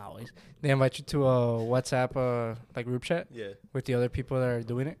they invite you to a WhatsApp like group chat Yeah, with the other people that are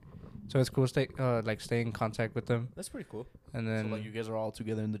doing it. So it's cool to stay in contact with them, that's pretty cool. and So then like you guys are all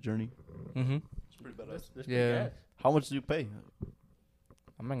together in the journey. mm-hmm. It's pretty badass. That's pretty Yeah. gas. How much do you pay?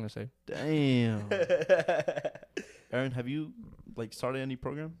 I'm not gonna say. Damn. Aaron, have you started any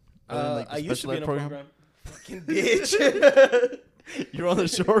program? I used to be in a program. Fucking bitch. You're on the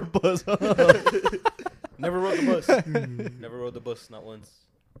short bus. Never rode the bus. Never rode the bus, not once.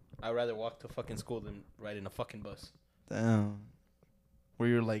 I'd rather walk to fucking school than ride in a fucking bus. Damn. Where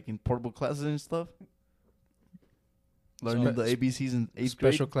you're like in portable classes and stuff? Learning the ABCs in 8th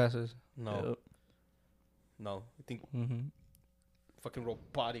Special grade? classes. No. Yep. No. I think Mm-hmm. fucking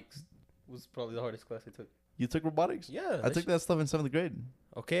robotics was probably the hardest class I took. You took robotics? Yeah. I took that stuff in 7th grade.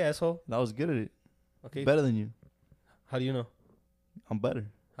 Okay, asshole. And I was good at it. Okay. Better than you. How do you know? I'm better.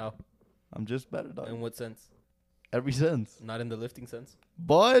 How? I'm just better, dog. In what sense? Every sense. Not in the lifting sense.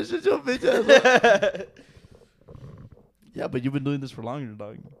 Boy, shut your bitch ass up. Yeah, but you've been doing this for longer,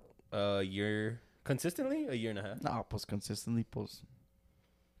 dog. A year. Consistently? A year and a half. Nah, pues consistently, pues.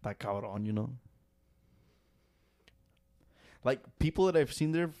 That cabrón, you know. Like, people that I've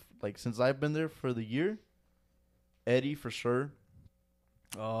seen there, like, since I've been there for the year, Eddie, for sure.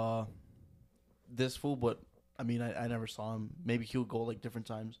 This fool, but, I mean, I never saw him. Maybe he'll go, like, different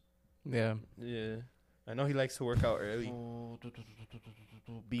times. Yeah. Yeah. I know he likes to work out early.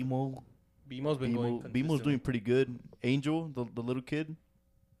 BMO. BMO's been going BMO's consistently. doing pretty good. Angel, the little kid.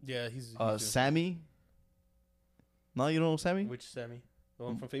 Yeah, he's Sammy. No, you don't know Sammy? Which Sammy? The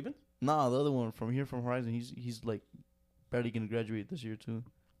one from Fabian? Nah, the other one from here, from Horizon. He's like barely gonna graduate this year too.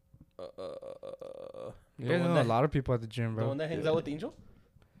 You The guys one know a that- lot of people at the gym, The bro. one that hangs Yeah. out with Angel?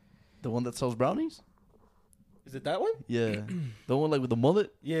 The one that sells brownies? Is it that one? Yeah. The one like with the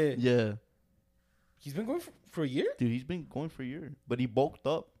mullet? Yeah. Yeah. He's been going for a year? Dude, he's been going for a year. But he bulked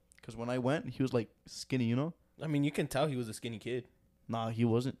up. Because when I went, he was like skinny, you know? I mean, you can tell he was a skinny kid. Nah, he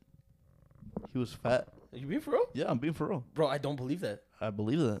wasn't. He was fat. Are you being for real? Yeah, I'm being for real. Bro, I don't believe that. I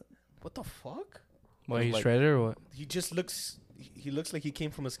believe that. What the fuck? What, he's like- shredded or what? He just looks... He looks like he came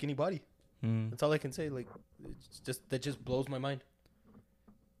from a skinny body. Mm. That's all I can say. Like, it's just... That just blows my mind.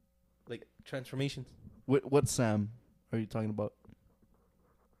 Like, transformations. What Sam are you talking about?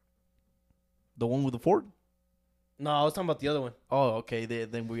 The one with the Ford? No, I was talking about the other one. Oh, okay.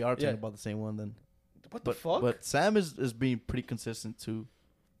 Then we are talking Yeah. about the same one then. What the fuck? But Sam is being pretty consistent too.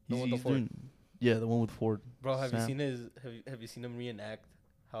 The one with the Ford? Yeah, the one with Ford. Bro, have you Sam. seen his... Have you seen him reenact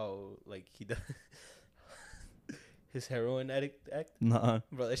how, like, he does... his heroin addict act? Nah.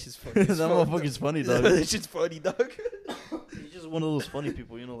 Bro, that shit's funny. That motherfucker's funny, dog. that shit's funny, dog. He's just one of those funny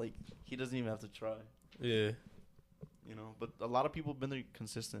people, you know, like he doesn't even have to try. Yeah. You know, but a lot of people have been there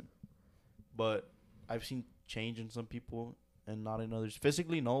consistent. But I've seen change in some people and not in others.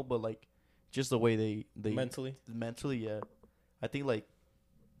 Physically, no, but like just the way they Mentally. yeah. I think like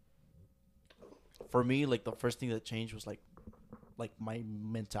for me, like the first thing that changed was like my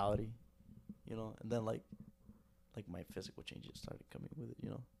mentality, you know, and then like my physical changes started coming with it, you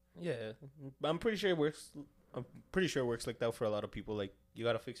know. Yeah. I'm pretty sure it works. I'm pretty sure it works like that for a lot of people. Like, you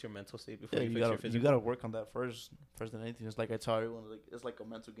gotta fix your mental state before Yeah, you you fix your gotta physical. you gotta work on that first than anything. It's like I tell everyone, like it's like a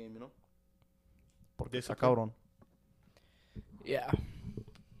mental game, you know. Porque está Discipline. cabrón. Yeah.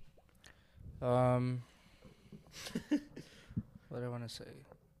 What do I want to say?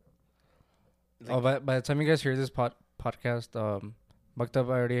 Like- By the time you guys hear this podcast, Bucked Up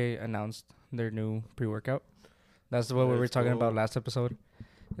already announced their new pre-workout. That's what we were Let's talking go. about last episode.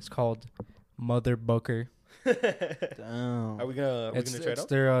 It's called Mother Bucker. Damn. Are we gonna try it It's out?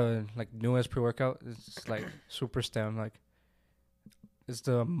 their like newest pre-workout. It's like super stem. Like it's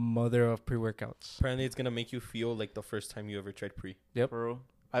the mother of pre-workouts. Apparently, it's gonna make you feel like the first time you ever tried pre. Yep. Bro,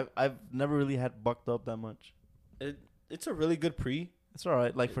 I've never really had bucked up that much. It's a really good pre. It's all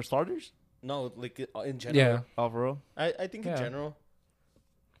right. Like for starters. No, like in general. Yeah. Oh, bro. I think in Yeah. general.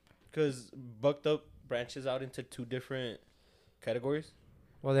 Because Bucked Up branches out into two different categories.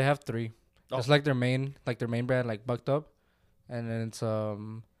 Well, they have three. Oh. It's like their main brand, like Bucked Up, and then it's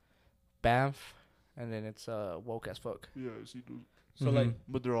Banff, and then it's Woke as Fuck. Yeah, I see those. So Mhm. like,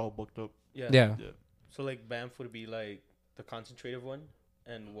 But they're all bucked up. yeah. Yeah. So like Banff would be like the concentrated one,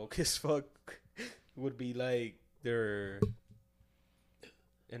 and Woke as Fuck would be like their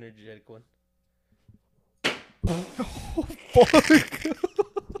energetic one.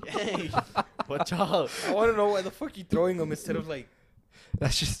 Hey, watch out. I want to know why the fuck you throwing them instead of like.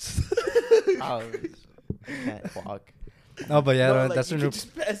 That's just I can't walk. no, but yeah, No, like, that's you their new can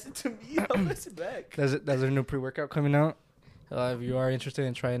just pass it to me. I'll pass it back. that's their new pre-workout coming out. If you are interested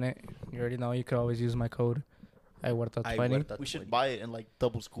in trying it, you already know you could always use my code. Huerta20. We should buy it and like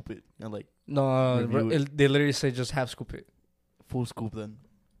double scoop it and like No, Review they literally say just half scoop it. full scoop then.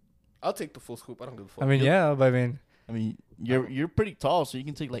 I'll take the full scoop. I don't give a fuck. I mean, yeah, but I mean, I mean, you're pretty tall, so you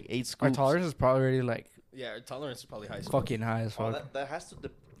can take like 8 scoops. our tolerance is probably already like Yeah, our tolerance is probably high. as fuck. fucking high as Oh, fuck. that has to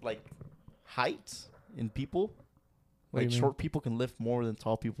like height in people. What do Like you mean? short people can lift more than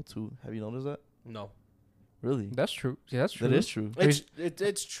tall people too. Have you noticed that? No. Really? That's true. Yeah, that's true. That is true.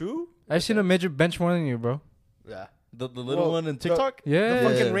 It's true. I've seen a midget bench more than you, bro. Yeah. The little one in TikTok? Yeah. The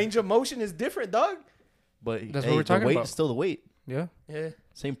fucking range of motion is different, dog. But That's what we're talking the weight about. is still the weight. Yeah. Yeah.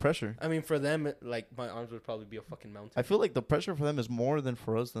 Same pressure. I mean, for them, like, my arms would probably be a fucking mountain. I feel like the pressure for them is more than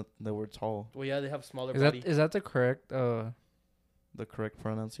for us that we're tall. Well, yeah, they have smaller Is body. that the correct? The correct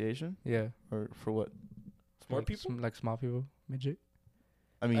pronunciation? Yeah. Or for what? Smart people? Like small people, midget.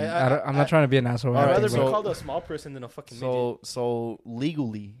 I mean, I'm not trying to be an asshole. I'd Alright, rather be so- called a small person than a fucking midget. so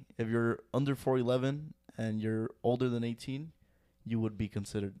legally, if you're under 4'11" and you're older than 18, you would be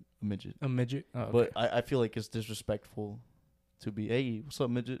considered a midget. A midget. Oh, okay. But I feel like it's disrespectful to be, hey, what's up,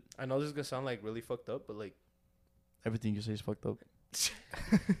 midget? I know this is gonna sound like really fucked up, but like, Everything you say is fucked up.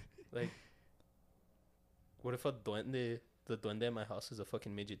 like, what if the duende in my house is a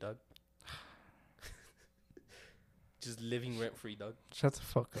fucking midget, dog? Just living rent free, dog. Shut the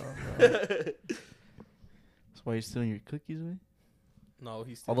fuck up, bro. That's why you're stealing your cookies, man? No,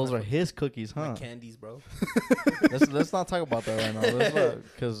 he's. Oh, those are his cookies, my huh? candies, bro. let's not talk about that right now.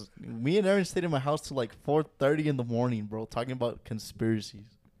 Because me and Aaron stayed in my house till like 4:30 in the morning, bro, talking about conspiracies.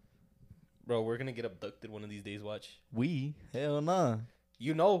 Bro, we're gonna get abducted one of these days. Watch. Hell nah.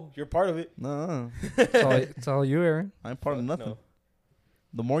 You know, you're part of it. Nah. It's all you, Aaron. I'm part of Fuck nothing. no.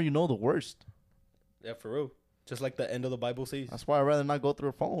 The more you know, the worst. Yeah, for real. Just like the end of the Bible says. That's why I'd rather not go through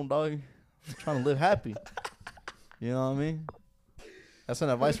a phone, dog. I'm trying to live happy. You know what I mean? That's an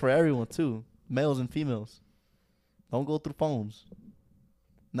advice for everyone, too. Males and females. Don't go through phones.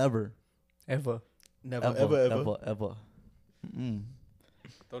 Never. Ever. Never, ever. Ever. Mm-mm.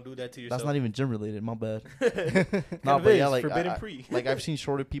 Don't do that to yourself. That's not even gym related. My bad. No, but yeah, like forbidden pre. like I've seen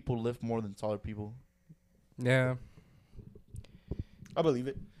shorter people lift more than taller people. Yeah. I believe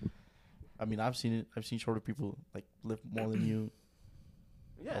it. I mean, I've seen it. I've seen shorter people like lift more than you.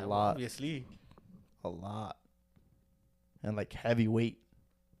 Yeah, A lot. obviously. A lot. And like heavy weight.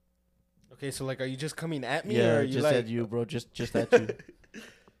 Okay, so like, are you just coming at me, or Yeah, are you just like? at you, bro. Just at you.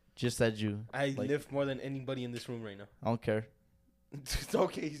 Just at you. I like, lift more than anybody in this room right now. I don't care. It's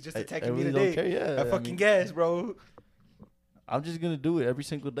okay. He's just I attacking me really today. don't care. Yeah, I fucking mean, guess, bro. I'm just gonna do it every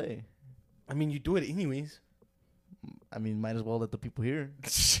single day. I mean, you do it anyways. I mean, might as well let the people hear.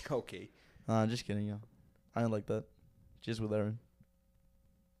 Okay. I'm just kidding, y'all. I ain't like that. Just with Aaron.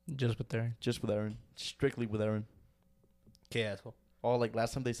 Just with Aaron. Just with Aaron. Strictly with Aaron. Okay, asshole. Oh, like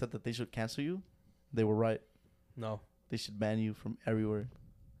last time they said that they should cancel you, they were right. No. They should ban you from everywhere.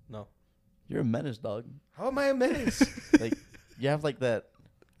 No. You're a menace, dog. How am I a menace? Like you have like that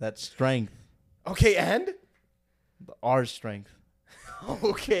strength, Okay, and? our strength,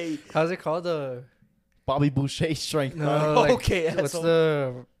 Okay. How's it called? Bobby Boucher strength. No, dog. like, Okay, what's asshole.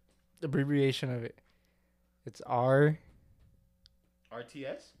 the abbreviation of it? It's R.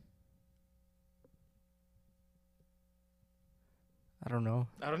 RTS? I don't know.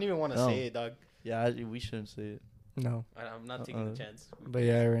 I don't even want to No. say it, dog. Yeah, we shouldn't say it. No. I'm not taking the chance. But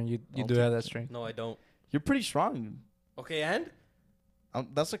yeah, Aaron, you I'll do take have that strength. No, I don't. You're pretty strong. Okay, and?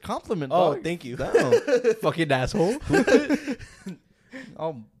 That's a compliment. Oh, dog. thank you. Damn. Fucking asshole.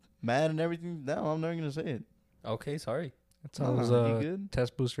 I'm mad and everything. Damn, I'm never gonna say it. Okay, sorry. That's all those you good?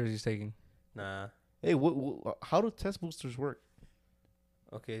 test boosters he's taking. Nah. Hey, how do test boosters work?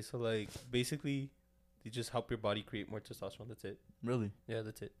 Okay, so like basically, they just help your body create more testosterone. That's it. Really? Yeah,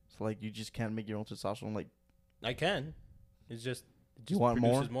 that's it. So like, you just can't make your own testosterone. Like, I can. It's just. It you just want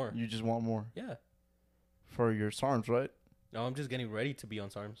more? produces more. You just want more Yeah. for your SARMs, right? No, I'm just getting ready to be on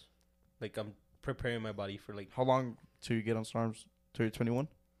SARMs. Like I'm preparing my body for like How long till you get on SARMs? Till you're 21?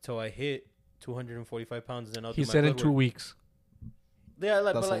 till I hit 245 pounds, and then I'll He do my said in blood 2 work. weeks. Yeah,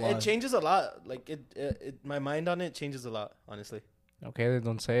 like, That's but a like, it lot. changes a lot. Like it, my mind on it changes a lot. Honestly, Okay, then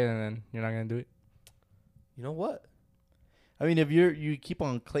don't say it, and then you're not gonna do it. you know what? I mean, if you keep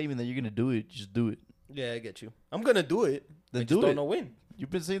on claiming that you're gonna do it, just do it. Yeah, I get you. I'm gonna do it. Then I just do don't it. know when. You've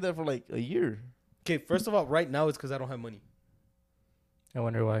been saying that for like a year. Okay, first of all, right now it's because I don't have money. I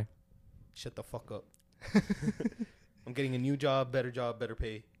wonder why. Shut the fuck up. I'm getting a new job, better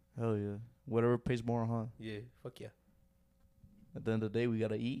pay. Hell yeah. Whatever pays more, huh? Yeah, fuck yeah. At the end of the day, we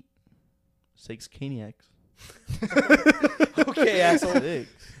gotta eat. 6 caniacs. Okay, asshole.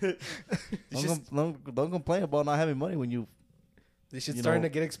 6. Don't complain about not having money when you This shit's You starting know,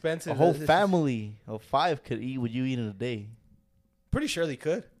 to get expensive. a whole family of 5 could eat what you eat in a day. Pretty sure they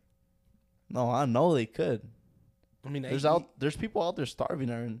could. No, I know they could. I mean, There's people out there starving,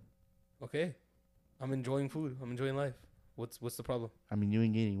 Aaron. Okay, I'm enjoying food. I'm enjoying life. What's the problem? I mean, you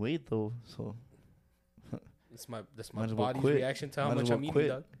ain't gaining weight though, so That's my Might as well body's quit. reaction to how Might as much well I'm eating, quit.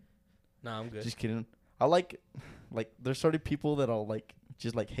 dog. Nah, I'm good. just kidding. I like there's certain people that I'll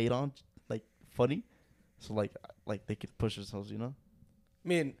just hate on, like funny. So like they could push themselves, you know. I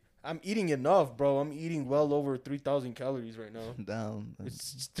mean, I'm eating enough, bro. I'm eating well over 3,000 calories right now. Down.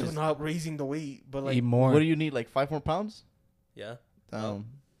 It's still not raising the weight, but like, Eat more. What do you need? Like 5 more pounds? yeah. Down.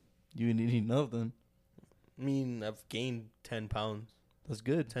 You need enough then. I mean, I've gained 10 pounds, That's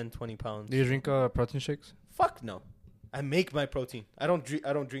good. 10, 20 pounds. Do you drink protein shakes? Fuck no. I make my protein. I don't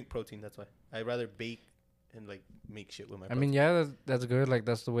drink protein. That's why. I'd rather bake and like make shit with my I protein. mean, yeah, that's good. Like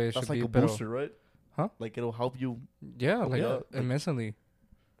that's the way it That's should like be. a But booster, right? Huh? Like it'll help you. yeah, like Yeah, like- immensely.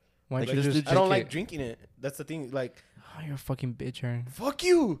 Why Like don't you just just I don't take like it? drinking it. That's the thing. Like, Oh, you're a fucking bitch, Aaron. fuck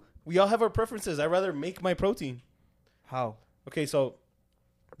you. We all have our preferences. I'd rather make my protein. How? Okay, so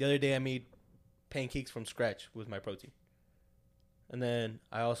the other day I made pancakes from scratch with my protein. And then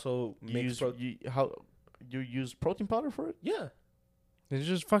I also mixed You use protein powder for it? Yeah. You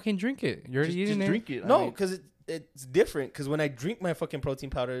just fucking drink it. You're Just eating it. drink it. No, because it's different. Because when I drink my fucking protein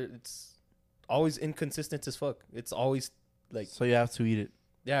powder, it's always inconsistent as fuck. It's always like, So you have to eat it.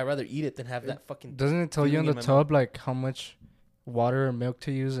 yeah, I'd rather eat it than have that fucking. Doesn't it tell you in feeling the in my mouth. tub like how much water or milk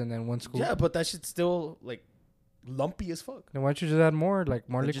to use and then one scoop? Yeah, but that shit's still like lumpy as fuck. Then why don't you just add more, like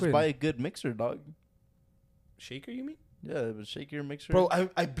more Then liquid? Just buy a good mixer, dog. Shaker, you mean? Yeah, but shake your mixer. Bro,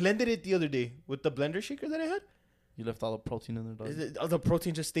 I blended it the other day with the blender shaker that I had. You left all the protein in there, dog. The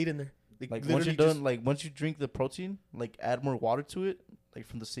protein just stayed in there. Like once literally you're done, just- like once you drink the protein, like add more water to it, like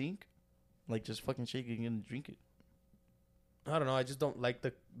from the sink, like just fucking shake it and drink it. I don't know. I just don't like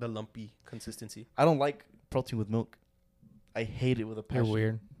the lumpy consistency. I don't like protein with milk. I hate it with a You're passion.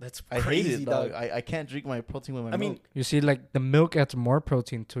 weird. That's I crazy, hate it, dog. I can't drink my protein with my I milk. mean, You see, like the milk adds more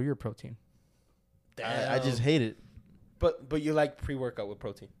protein to your protein. I just hate it. But you like pre-workout with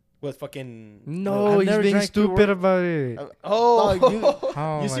protein with fucking No, I've he's never being drank stupid about it. oh Dog, you-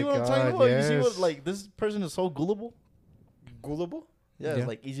 Oh you see my what I'm talking God, about? You see what yes. like this person is so gullible. gullible, Yeah, Yeah. it's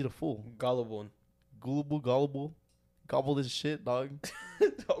like easy to fool. gullible. Gullible, gobble this shit, dog.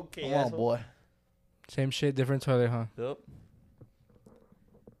 Okay, Come on, asshole. boy. Same shit, different toilet, huh? Yep.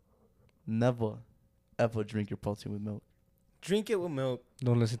 Never, ever drink your protein with milk. Drink it with milk.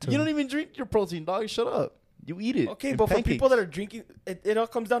 Don't listen to You him. don't even drink your protein, dog. Shut up. You eat it. Okay, in but for people that pancakes. are drinking, it all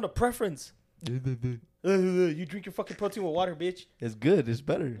comes down to preference. You drink your fucking protein with water, bitch. It's good. It's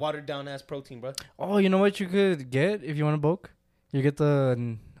better. Watered down ass protein, bro. Oh, you know what you could get if you want to bulk? You get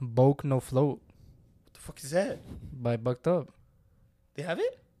the bulk no float What the fuck is that? by Bucked Up. They have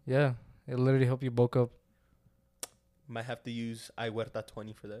it? Yeah, it literally help you bulk up. Might have to use Huerta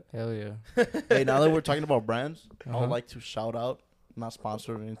 20 for that. Hell yeah. Hey, now that we're talking about brands, I Uh-huh. would like to shout out, not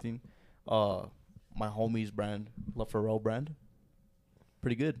sponsored or anything, my homie's brand, La Ferrell brand.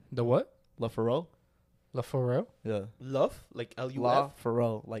 Pretty good. The what? La Ferrell. La Forel? Yeah. Love? Like La L-U-F?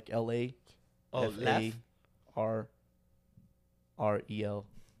 Ferrell, like L-A. Oh, laugh? F-A-R-R-E-L.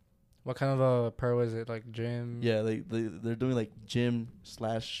 What kind of a pearl is it? Like gym? Yeah, they're doing like gym /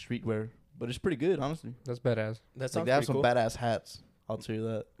 streetwear, but it's pretty good, honestly. That's badass. That Like sounds they have pretty some cool. badass hats. I'll tell you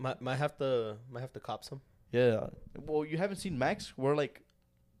that. Might have to cop some. Yeah. Well, you haven't seen Max wear like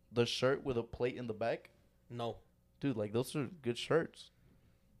the shirt with a plate in the back, No. dude. Like those are good shirts.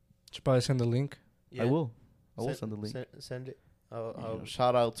 Should probably send the link. I will. I will send the link. Send it. You I'll know,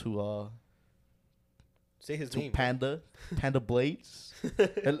 shout out to say his name. Panda Blades,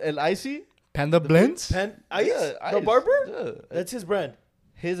 El Icy, Panda Blends? Ice? Yeah, The Ice. barber? Yeah, That's his brand.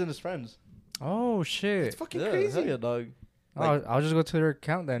 his and his friends. Oh, shit. It's fucking Yeah, crazy. hell yeah, dog. Oh, I'll just go to their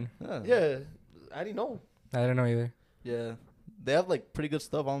account then. Yeah. I didn't know. I didn't know either. Yeah. They have like pretty good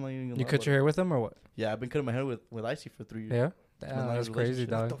stuff. I'm not even gonna You lie, cut but- your hair with them or what? Yeah, I've been cutting my hair with Icy for 3 years. Yeah? been Damn, like a that's crazy,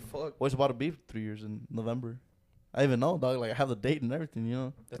 relationship. What dog. the fuck? Well, it's about to be 3 years in November. I even know, dog. Like I have the date and everything. You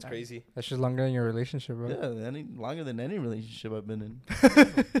know. That's crazy. That's just longer than your relationship, bro. Yeah, longer than any relationship I've been in. I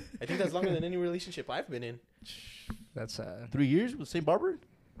think that's longer than any relationship I've been in. That's sad. 3 years with the same barber.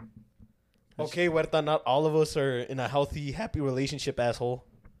 Okay, Huerta, not all of us are in a healthy, happy relationship, asshole.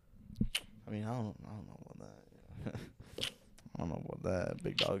 I mean, I don't know about that. I don't know about that,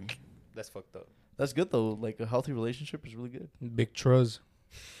 big dog. That's fucked up. That's good though. Like a healthy relationship is really good. Big truz.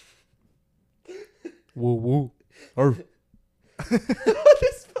 Woo woo. This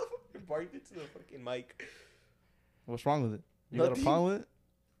motherfucker barked into the fucking mic. What's wrong with it? You got a Nothing. problem with it?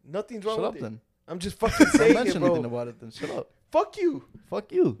 Nothing's wrong Shut with up it. then. I'm just fucking Don't saying it, mention bro. anything about it then. Shut up. Fuck you.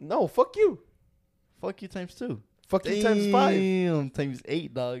 Fuck you. No, fuck you. Fuck you times 2. Fuck you times 5. Damn, times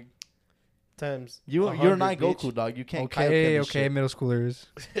 8, dog. Times You're 100, not bitch. Goku, dog. You can't. Okay, Kaioken this okay, shit. middle schoolers.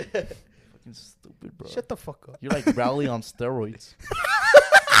 Fucking stupid, bro. Shut the fuck up. You're like Rowley on steroids.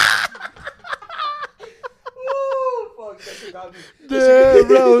 Oh, fuck. That shit got me. Damn,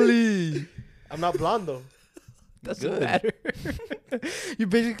 Rowley. I'm not blonde, though. Doesn't Good. matter. you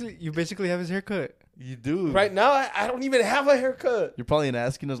basically have his haircut. You do. Right now, I don't even have a haircut. You're probably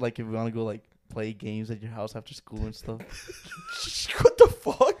asking us like if we want to go like play games at your house after school and stuff. What the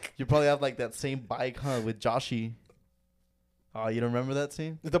fuck? You probably have like that same bike, huh, with Joshy. Oh, you don't remember that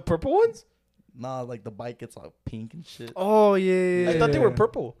scene? The purple ones? Nah, like the bike gets like pink and shit. Oh yeah. I thought they were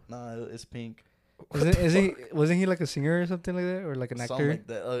purple. Nah, it's pink. Wasn't he like a singer or something like that, or like an Something actor? like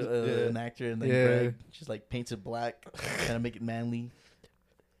that. Yeah. An actor, and then Yeah. Greg just like paints it black, kind of make it manly.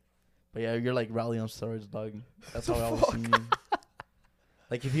 But yeah, you're like Raleigh on steroids, dog. That's how I always seen you.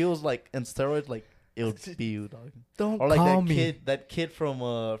 Like if he was like in steroids, like it would be you, dog. Don't Or like call that me. kid from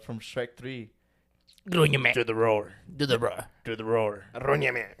Shrek 3. To the roar. To the roar. To the roar.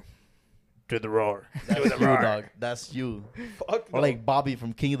 To the roar. That's you, dog. That's you. Fuck Or like Bobby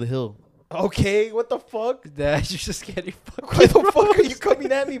from King of the Hill. Okay, what the fuck? Dad, you're just getting fucked. Why the fuck are you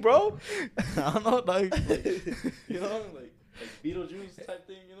coming at me, bro? I don't know, dog. Like, you know, like Beetlejuice type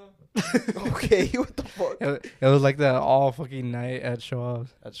thing, you know? Okay, what the fuck? It was like that all fucking night at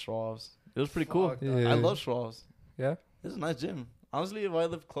show-offs. At Schwab's. It was pretty cool. Fuck, yeah. I love Schwab's. Yeah. This is a nice gym. Honestly, if I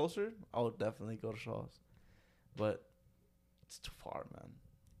lived closer, I would definitely go to Schwab's. But it's too far, man.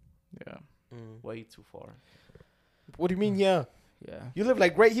 Yeah. Way too far. What do you mean, yeah? Yeah. You live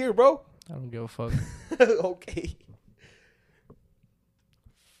like right here, bro. I don't give a fuck. Okay.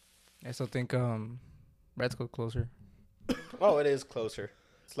 I still think Red's go closer. Oh, it is closer.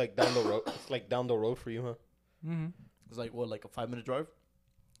 It's like down the road. It's like down the road for you, huh? Mm-hmm. It's like, what, like a 5-minute drive?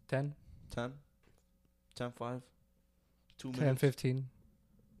 10, 10? 10, 5? 2 10, minutes? 15.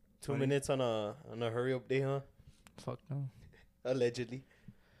 2 minutes on a hurry up day, huh? Fuck no. Allegedly.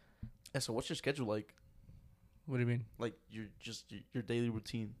 Yeah, so what's your schedule like? What do you mean? Like your daily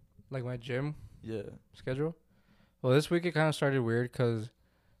routine? Like my gym Yeah. schedule? Well, this week it kind of started weird because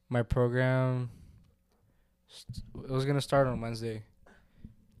my program, it was going to start on Wednesday.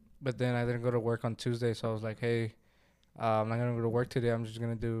 But then I didn't go to work on Tuesday, so I was like, hey, I'm not going to go to work today. I'm just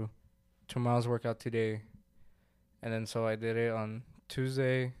going to do 2 miles workout today. And then so I did it on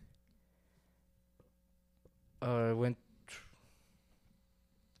Tuesday. I went,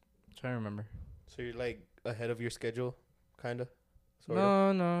 trying to remember. So you're like ahead of your schedule, kinda.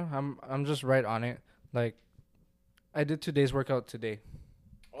 No, I'm just right on it. Like, I did 2 days workout today.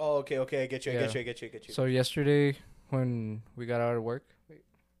 Oh, okay. I get you. Yeah. I get you. So yesterday when we got out of work,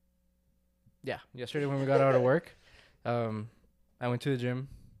 yesterday when we got out of work, I went to the gym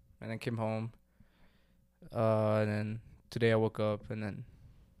and then came home. And then today I woke up and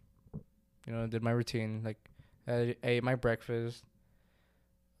then, did my routine. Like, I ate my breakfast.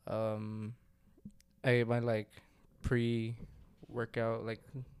 I ate my pre-workout,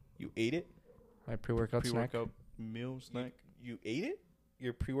 You ate it? my pre-workout snack. Pre-workout meal snack? You ate it?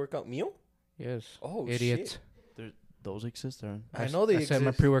 Your pre-workout meal? Yes. Oh, Idiot. shit. Those exist, Aaron. I know they I said my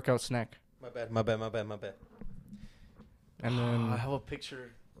exist. pre-workout snack. My bad. And then I have a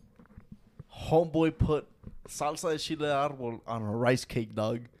picture. Homeboy put salsa de chile de árbol on a rice cake,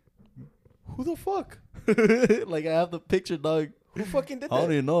 dog. Who the fuck? Like, I have the picture, dog. Who fucking did I don't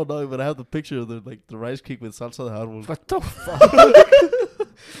that? even know, dog, but I have the picture of the rice cake with salsa de árbol. what the fuck?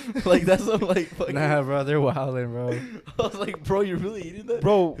 Like, that's some, like, fucking... Nah, bro, they're wildin', bro. I was like, bro, you're really eating that?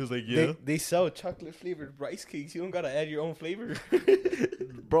 Bro, He was like, they sell chocolate flavored rice cakes. You don't gotta add your own flavor.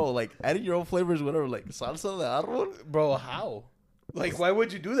 Bro, like, adding your own flavors, whatever, like, salsa de árbol? Bro, how? Like, why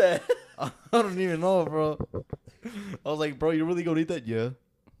would you do that? I don't even know, bro. I was like, bro, you really gonna eat that? Yeah.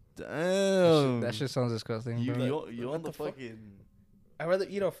 Damn. That shit sounds disgusting, You, bro. you What on the the fuck? fucking... I'd rather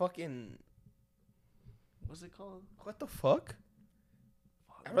eat a fucking... What's it called? What the fuck?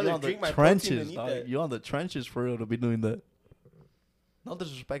 I'd You rather on the drink my protein than trenches, eat dog. that. You on the trenches for real to be doing that. No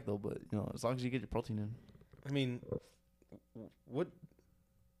disrespect though, but as long as you get your protein in. I mean, what?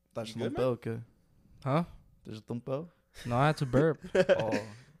 That's You good, tumpeo, okay? Huh? There's tumpeo. No, I had to burp.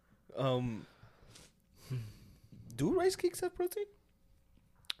 Oh, Do rice cakes have protein?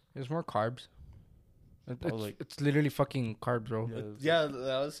 There's more carbs. Probably. It's literally fucking carbs, bro. Yeah,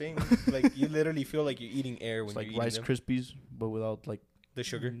 Yeah, I was saying, like, you literally feel like you're eating air when it's you're like eating Rice them. Krispies, but without like The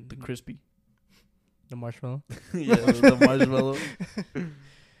sugar. the crispy. The marshmallow. Yeah, the marshmallow.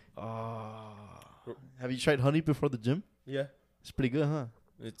 Have you tried honey before the gym? Yeah, It's pretty good, huh?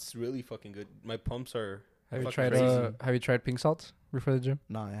 it's really fucking good. My pumps are... Have you Fucking tried crazy. Have you tried pink salts before the gym?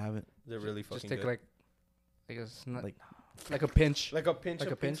 Nah, I haven't. They're really fucking Just take good. I guess not Like- like a pinch. Like a pinch like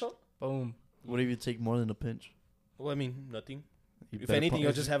of a pinch? pink salt? Boom. What if you take more than a pinch? Well, I mean, nothing. You If better anything, pump-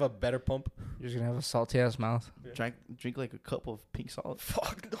 you'll just have a better pump. You're just gonna have a salty ass mouth. drink like a cup of pink salt.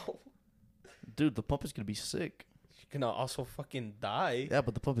 Fuck no. Dude, the pump is gonna be sick. You're gonna also fucking die. Yeah,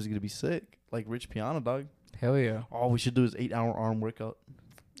 but the pump is gonna be sick. Like Rich Piana, dog. Hell yeah. All we should do is 8-hour arm workout.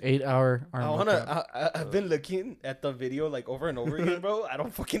 8-hour arm I workout. wanna. I've been looking at the video like over and over again, bro. I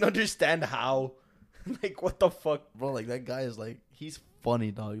don't fucking understand how. Like, what the fuck, Bro, like, that guy is, like, he's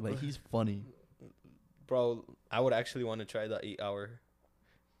funny, dog. Like, he's funny. bro? I would actually want to try the 8-hour.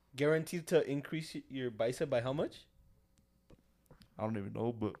 Guaranteed to increase your bicep by how much? I don't even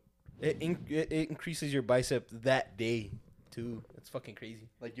know, but... It increases your bicep that day, too. That's fucking crazy.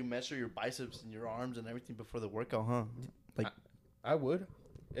 Like, you measure your biceps and your arms and everything before the workout, huh? Like, I would.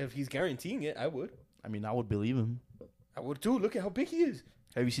 If he's guaranteeing it, I would. I mean, I would believe him. I would too. Look at how big he is.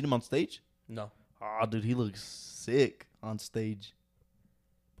 Have you seen him on stage? No. Oh, dude, he looks sick on stage.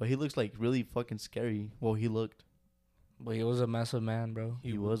 But he looks, like, really fucking scary. Well, he looked. But he was a massive man, bro.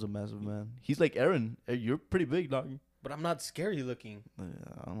 He was a massive man. He's like Aaron. Hey, you're pretty big, dog. But I'm not scary looking. Yeah,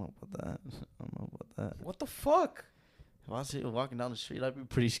 I don't know about that. I don't know about that. What the fuck? If I see you walking down the street, I'd be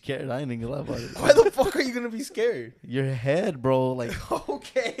pretty scared. I ain't even gonna lie about it. Why the fuck are you gonna be scared? Your head, bro. Like,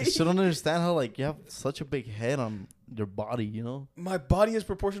 Okay. I still don't understand how, like, you have such a big head on your body, you know? My body is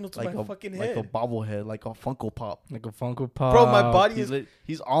proportional to Like my a fucking like head. a bobblehead, like a Funko Pop. Like a Funko Pop. Bro, my body He's, is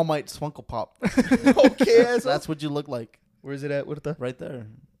he's All Might's Funko Pop. okay. Asshole. That's what you look like. Where's it at? What the? Right there.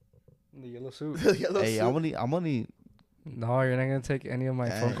 The yellow suit. The yellow Hey, suit. I'm only. No, you're not gonna take any of my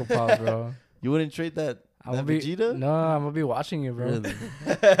Funko Pops, bro. You wouldn't trade that I'm gonna Vegeta? No, I'm gonna be watching you, bro. Really?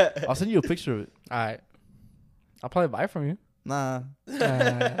 I'll send you a picture of it. All right. I'll probably buy from you. Nah,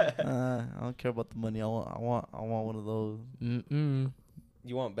 Uh, I don't care about the money. I want one of those. mm-mm.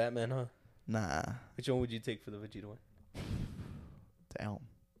 You want Batman, huh? Nah, Which one would you take for the Vegeta one? damn.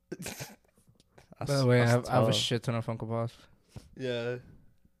 By the way, I have a tough. shit ton of Funko Pops. Yeah.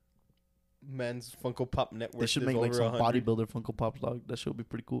 Man's Funko Pop network. They should is make like over some 100. bodybuilder Funko Pops, dog. That shit would be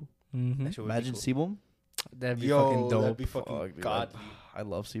pretty cool. Mm-hmm. That shit would be Imagine cool. Sebum. That'd be Yo, fucking dope. that'd be fucking Fuck, dude, godly. I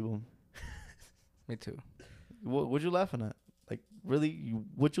love Sebum. Me too. What you laughing at? Like, really?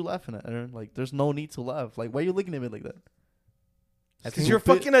 What you laughing at, Aaron? Like, there's no need to laugh. Like, why are you looking at me like that? Because you're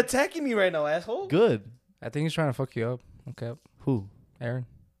Stupid. fucking attacking me right now, asshole. Good. I think he's trying to fuck you up. Okay, Who? Aaron,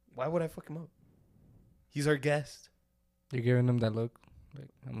 Why would I fuck him up? He's our guest. you're giving him that look. Like,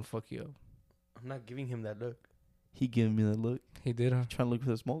 I'm gonna fuck you up. I'm not giving him that look. He giving me that look. He did, huh? Trying to look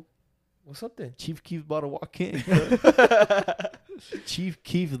for the smoke. What's up then? Chief Keef about to walk in. Chief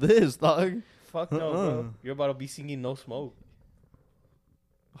Keef this, dog. Fuck no, bro. You're about to be singing No Smoke.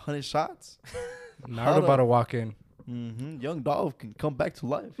 100 shots. Naruto about to walk in. Mm-hmm. Young dog can come back to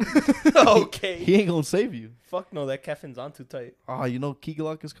life. Okay. He ain't gonna save you. Fuck no, that caffeine's on too tight. Ah, you know Key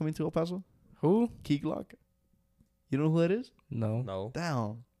Glock is coming to El Paso? Who? Key Glock? You know who that is? No. No.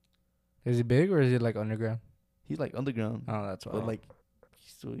 Down. Is he big or is he like underground? He's like underground. Oh, that's why. But like,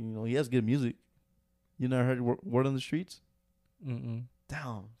 he's still, you know, he has good music. You never heard Word on the Streets? Mm-mm.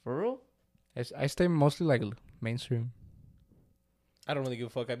 Down. For real? I stay mostly like mainstream. I don't really give a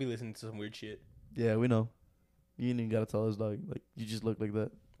fuck. I be listening to some weird shit. Yeah, we know. You ain't even gotta tell us, dog. Like, you just look like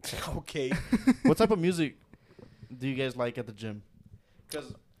that. Okay. What type of music do you guys like at the gym?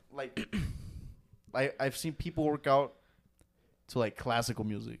 Because, like, I've seen people work out to, like, classical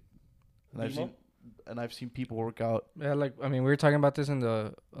music. And I've seen people work out. Yeah, like I mean, we were talking about this in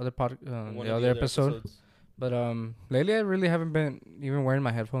the other One the of other episode. episodes. But lately I really haven't been even wearing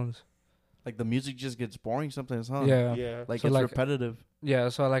my headphones. Like, the music just gets boring sometimes, huh? Yeah. Yeah. Like, So, it's like- repetitive. Yeah,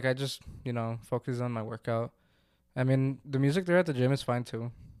 so like I just, focus on my workout. I mean, the music there at the gym is fine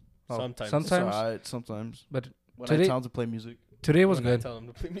too. Sometimes. Sometimes. It's alright, sometimes. But when today- I tell them to play music. Today was When I good. tell him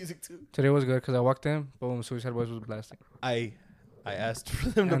to play music too. Today was good because I walked in, boom, Suicide Boys was blasting. I asked for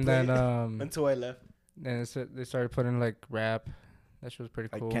them to And play then it until I left. and they started putting like rap. That shit was pretty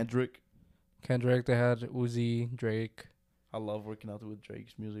Like cool. Kendrick. Kendrick, they had Uzi, Drake, I love working out with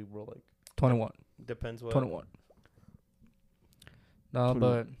Drake's music, bro. Like, 21. Depends what. 21. No, 21.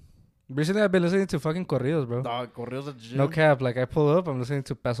 but recently I've been listening to fucking corridos, bro. dog, correos at the gym. No cap. Like I pull up, I'm listening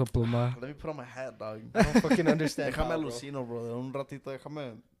to Peso Pluma. Let me put on my hat, dog. I don't fucking understand. Déjame how, bro. alucino, bro. Un ratito,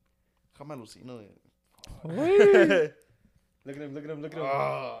 déjame alucino. Look at him. Look at him. Look at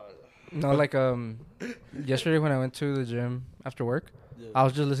him. No, like yesterday when I went to the gym after work, I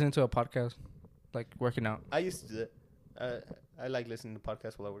was just listening to a podcast, like working out. I used to do that. I like listening to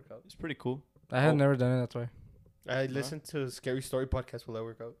podcasts while I work out. It's pretty cool. I had Oh. never done it. That's why. I listen to scary story podcasts while I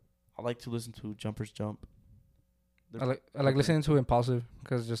work out. I like to listen to Jumpers Jump. I like listening to Impulsive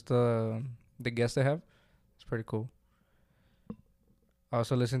because just the guests they have, it's pretty cool. I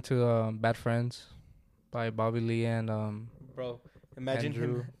also listen to Bad Friends by Bobby Lee and Bro, imagine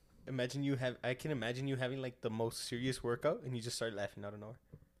Andrew. him. Imagine you have. I can imagine you having like the most serious workout, and you just start laughing out of nowhere.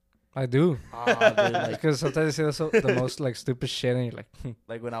 I do Dude, because sometimes you say the most like stupid shit and you're like,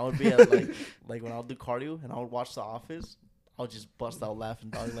 like when I would be at like when I would do cardio and I would watch The Office, I'll just bust out laughing,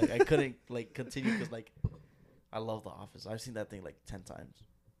 dog. Like I couldn't like continue because like I love The Office. I've seen that thing like 10 times.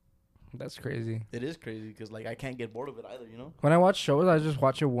 That's crazy. It is crazy because like I can't get bored of it either. You know. When I watch shows, I just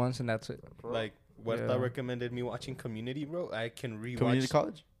watch it once and that's it. Like Huerta Yeah. recommended me watching Community, bro. I can rewatch. Community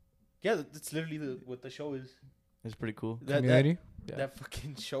college. Yeah, that's literally what the show is. It's pretty cool. Community. That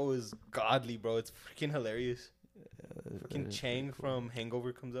fucking show is godly, bro. It's freaking hilarious. Fucking Chang from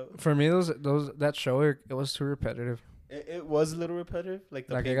Hangover comes out. For me, that show it was too repetitive. It was a little repetitive, like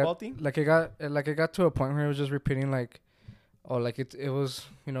the Like it paintball got thing. like it got to a point where it was just repeating like, oh, like it was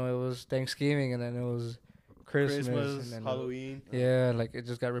it was Thanksgiving and then it was Christmas and then Halloween. Yeah, like it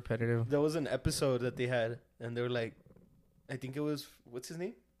just got repetitive. There was an episode that they had, and they were like, I think it was what's his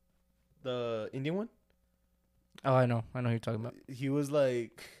name, the Indian one. Oh, I know who you're talking about. He was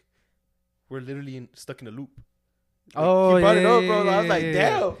like, we're literally stuck in a loop. Like, Oh, he brought it up, yeah, bro. I was like, yeah.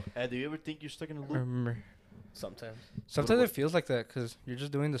 damn. And do you ever think you're stuck in a I loop? remember. Sometimes. Sometimes it feels like that because you're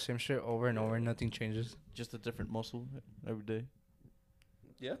just doing the same shit over and over and nothing changes. Just a different muscle every day.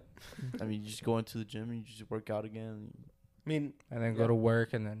 Yeah. I mean, you just go into the gym and you just work out again. I mean, And then go to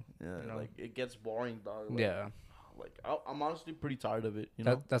work and then Yeah, You know. like it gets boring, dog. Like, yeah. Like I'm honestly pretty tired of it. You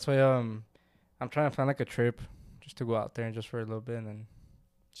know. That's why I'm trying to plan like a trip just to go out there and just for a little bit and then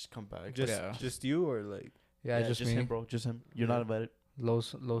Just come back. just you or like just me. him, bro. Just him. You're not invited.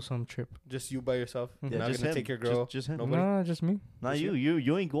 Low-sum trip. just you by yourself. Mhm. You're not just gonna him. take your girl. Just him. Nobody? No, just me. Not Just you.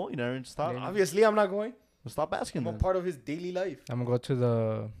 You ain't going, Aaron. Stop. Yeah. Obviously, I'm not going. Stop asking. I'm a Then. part of his daily life. I'm gonna go to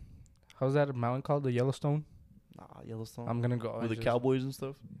the how's that mountain called? The Yellowstone. Nah, Yellowstone. I'm gonna go with the just- cowboys and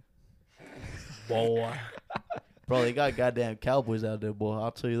stuff. Boy. Bro, they got goddamn cowboys out there, boy.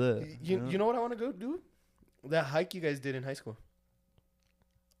 I'll tell you that. You know what I want to go do? That hike you guys did in high school.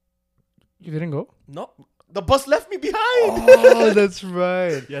 You didn't go? No, the bus left me behind. Oh, that's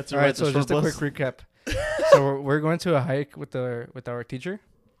right. Yeah, it's All right, so just a quick recap. So we're going to a hike with our teacher,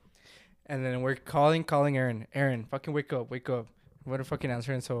 and then we're calling Aaron. Aaron, fucking wake up. What a fucking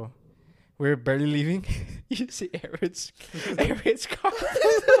answering. So we're barely leaving. You see Aaron's car,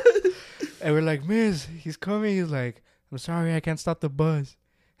 and we're like, Miss, he's coming. He's like, I'm sorry, I can't stop the bus.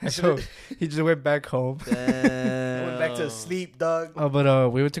 And so he just went back home. I went back to sleep, dog. Oh, but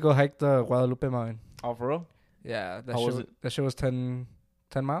we went to go hike the Guadalupe Mountain. Oh, for real? Yeah, How was it? That shit was 10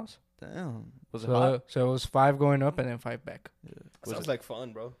 miles. Damn. Was it hot? So it was 5 going up and then 5 back. Yeah. Sounds like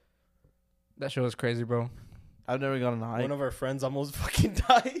fun, bro. That shit was crazy, bro. I've never gone on a hike. One of our friends almost fucking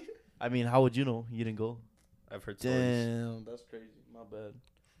died. I mean, how would you know? You didn't go. I've heard stories. Damn, that's crazy. My bad.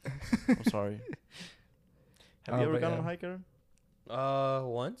 I'm sorry. Have you ever but gone on yeah. a hike, Aaron?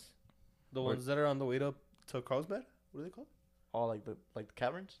 Once. The Where- ones that are on the way up to Carlsbad. What are they called? Oh, like the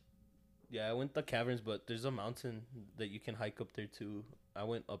caverns? Yeah, I went the caverns, but there's a mountain that you can hike up there too. I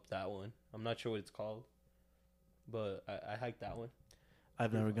went up that one. I'm not sure what it's called, but I hiked that one.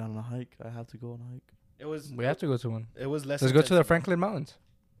 I've never gone on a hike. I have to go on a hike. It was. We have to go to one. It was less. Let's go to the intense. Franklin Mountains.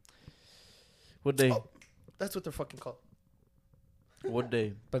 What day? Oh. That's what they're fucking called. What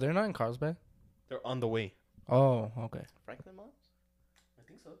day? But they're not in Carlsbad. They're on the way. Oh, okay. Franklin Mountains? I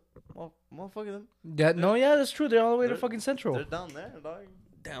think so. Well, motherfucker, them. Yeah, that's true. They're all the way to They're- fucking Central. They're down there, dog.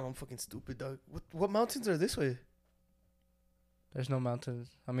 Damn, I'm fucking stupid, dog. What mountains are this way? There's no mountains.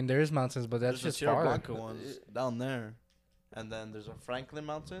 I mean, there is mountains, but that's There's just the Sierra far. Blanca ones down there. And then there's a Franklin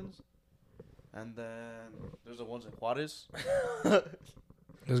Mountains. And then there's the ones in Juarez.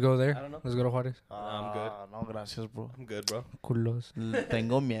 Let's go there. I don't know. Let's go to Juarez. I'm good. No, gracias, bro. I'm good, bro. Culos.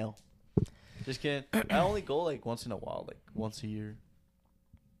 Tengo miedo. Just kidding. I only go like once in a while, like once a year.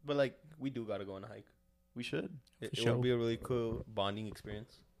 But like, we do gotta go on a hike. We should. It sure. would be a really cool bonding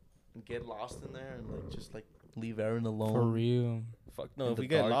experience. Get lost in there and like just like leave Aaron alone. For real. Fuck no, In if the we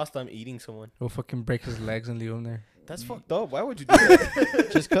get dark. lost, I'm eating someone. We'll fucking break his legs and leave him there. That's fucked up. Why would you do that?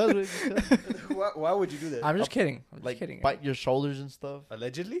 Just cause. why would you do that? I'm just kidding. I'm Like just kidding. bite your shoulders and stuff.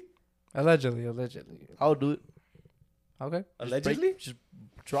 Allegedly? Allegedly. I'll do it. Okay. Allegedly? Just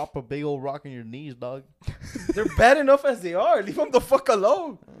drop a big old rock on your knees, dog. They're bad enough as they are. Leave them the fuck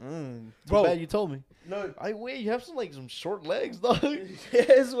alone. Too Bro. bad you told me. No. I wait. You have some short legs, dog.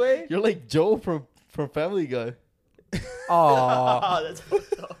 His way. You're like Joe from Family Guy. Aw. That's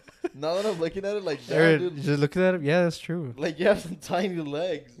fucked up. Now that I'm looking at it, like, damn, Aaron, dude, just looking at him. Yeah, that's true. like you have some tiny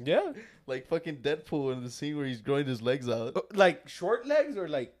legs, Yeah. like fucking Deadpool in the scene where he's growing his legs out, Like short legs or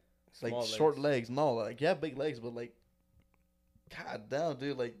like like small short legs. No, like yeah, big legs, but like, god damn,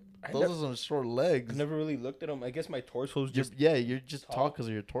 dude, like I those nev- are some short legs. I never really looked at them. I guess my torso's You're, just. you're just tall. tall because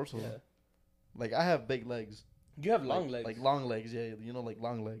of your torso. Yeah. Like I have big legs. You have long legs. Like long legs, yeah. You know, like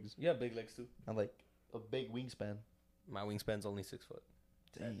long legs You have big legs too. and like a big wingspan. My wingspan's only 6 foot.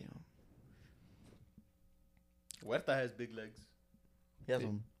 Damn. Huerta has big legs. He has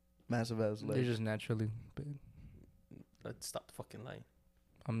some massive ass They're legs. just naturally big. Let's stop fucking lying.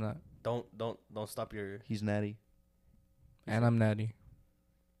 I'm not. Don't stop your. He's natty. And I'm natty.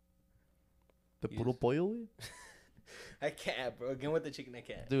 The He puro is. pollo, güey? I can't, bro. Again with the chicken, I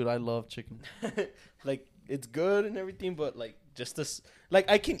can't. Dude, I love chicken. Like it's good and everything, but like just this, like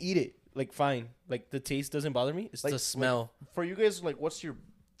I can eat it, like fine. Like the taste doesn't bother me. It's Like- the smell. For you guys, like, what's your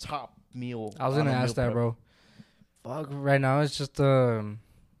top meal? I was on gonna a meal ask that, prep? bro. Fuck. Right now, it's just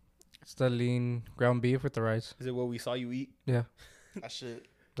it's the lean ground beef with the rice. Is it what we saw you eat? Yeah, That shit.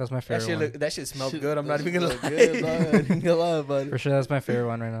 that's my favorite one. That shit smelled Shit, good. I'm not that even gonna shit lie. good, dog. I ain't gonna lie about For it. sure, that's my favorite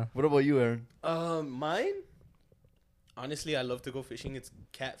one right now. What about you, Aaron? Mine. Honestly, I love to go fishing. It's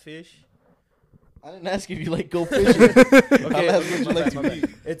catfish. I didn't ask if you like go fishing. Okay, I'll ask what you my like bad, to my eat.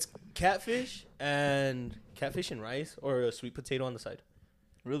 bad. It's catfish and rice or a sweet potato on the side.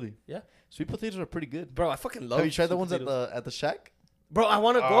 Really? Yeah. Sweet potatoes are pretty good. Bro, I fucking love. Have you tried the sweet ones potatoes. at the shack? Bro, I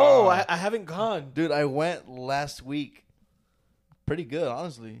want to go. Ah. I haven't gone. Dude, I went last week. Pretty good,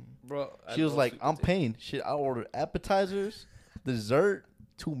 honestly. Bro, I She was love like, sweet I'm potato. paying. Shit, I ordered appetizers, dessert,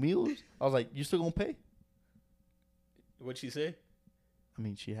 2 meals. I was like, you still gonna pay? What'd she say? I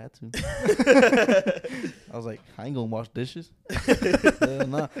mean, she had to. I was like, I ain't gonna wash dishes.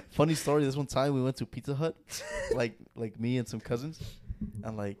 Nah. Funny story. This one time we went to Pizza Hut, like me and some cousins,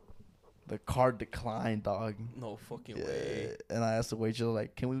 and like the card declined, dog. No fucking Yeah. way. And I asked the waitress,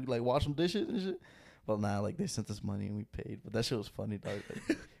 like, can we like wash some dishes and shit? Well, nah, like they sent us money and we paid. But that shit was funny, dog.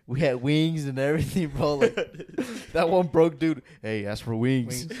 Like, we had wings and everything, bro. Like that one broke dude. Hey, ask for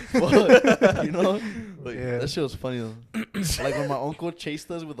wings. Fuck, you know? Like, Yeah. that shit was funny though. Like when my uncle chased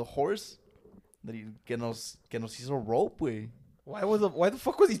us with a horse, that he que nos hizo rope, way. Why the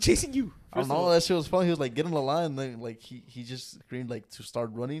fuck was he chasing you? I don't know. That shit was funny. He was like, get in the line. And then like he just screamed like to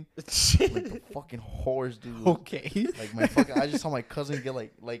start running. Like the fucking horse, dude. Okay. Like my fucking, I just saw my cousin get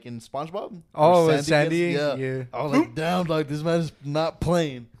like in SpongeBob. Oh, where with Sandy? gets- Yeah. I was like, damn, like this man is not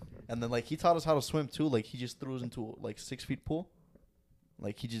playing. And then like he taught us how to swim too. Like he just threw us into like 6 feet pool.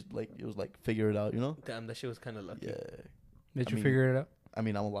 Like he just like it was like figure it out, you know? Damn, that shit was kind of lucky. Yeah. Did I you mean- figure it out? I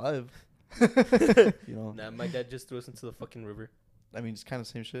mean, I'm alive. You know. Nah, my dad just threw us into the fucking river. I mean, it's kind of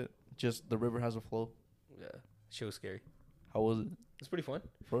same shit. Just the river has a flow. Yeah, shit was scary. How was it? It's pretty fun.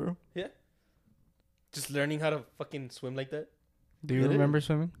 For real? Just learning how to fucking swim like that. Do you It remember is.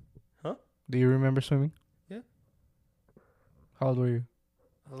 swimming? Huh? Do you remember swimming? Yeah. How old were you?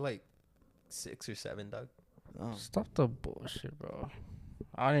 I was like 6 or 7, dog. Oh. Stop the bullshit, bro.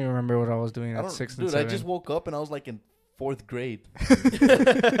 I don't even remember what I was doing I at don't, 6 dude, and 7. I just woke up and I was like in 4th grade.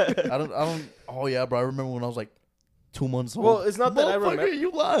 I don't. Oh yeah, bro. I remember when I was like 2 months old. Well, it's not that I Motherfucker, remember.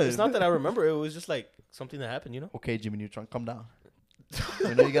 You lied. It's not that I rember. It was just like something that happened, you know. Okay, Jimmy Neutron, come down.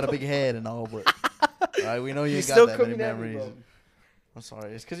 We know you got a big head and all, but all right, we know you You're ain't still got that many coming at me, memories. bro. I'm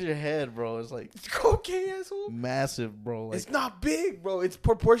sorry. It's because of your head, bro. It's like Okay, asshole. massive, bro. Like It's not big, bro. It's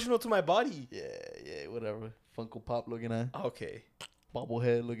proportional to my body. yeah, whatever. Funko Pop looking at, Okay.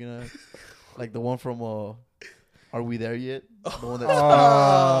 bobblehead looking at, like the one from Are We There Yet? The one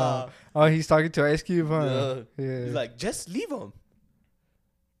that's Oh, he's talking to Ice Cube, huh? Yeah. Yeah. He's like, just leave him,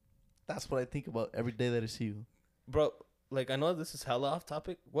 That's what I think about every day that I see you. bro. Like, I know this is hella off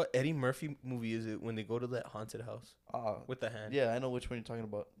topic. What Eddie Murphy movie is it when they go to that haunted house with the hand? Yeah, I know which one you're talking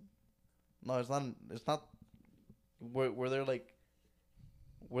about. No, it's not. It's not. Where they're like,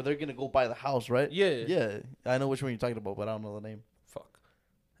 where they're gonna go buy the house, right? Yeah. Yeah, I know which one you're talking about, but I don't know the name. Fuck.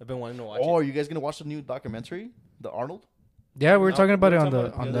 I've been wanting to watch Oh, it. are you guys gonna watch the new documentary, the Arnold? Yeah, we were No, talking about we it were on talking the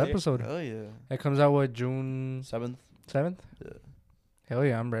about it on the the other day. episode. Oh yeah, It comes out with June 7th. 7th? Yeah. Hell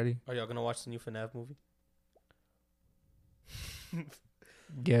yeah, I'm ready. Are y'all gonna watch the new FNAF movie?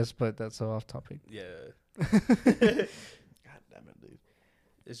 Yes, but that's so off topic. Yeah. God damn it, dude.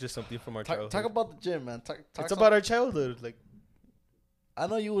 It's just something from our childhood. Talk about the gym, man. Talk It's about our childhood. Like, I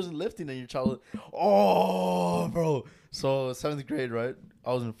know you wasn't lifting in your childhood. Oh, bro. So 7th grade, right?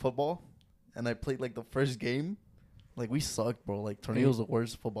 I was in football, and I played like the first game. Like we sucked, bro. Like Tornillo's the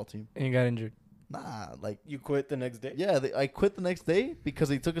worst football team. And you got injured. Nah, like you quit the next day? yeah, I quit the next day because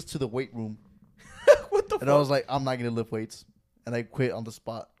they took us to the weight room, What the and fuck? I was like, I'm not gonna lift weights, and I quit on the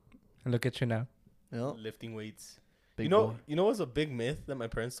spot. And look at you now. You know, Lifting weights. big You know, boy. you know what's a big myth that my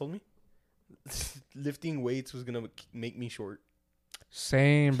parents told me? Lifting weights was gonna make me short.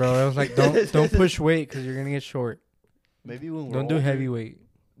 Same, bro. I was like, don't push weight because you're gonna get short. Maybe when we're Don't do older- heavy weight.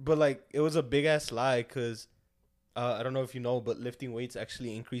 But like, it was a big ass lie because I don't know if you know, but lifting weights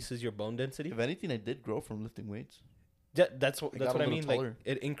actually increases your bone density. If anything, I did grow from lifting weights. Yeah, that's what I got a I little mean. Like, taller.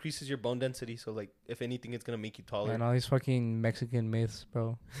 it increases your bone density. So like, if anything, it's gonna make you taller. And all these fucking Mexican myths,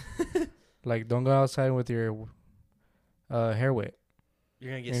 bro. Like, don't go outside with your hair wet.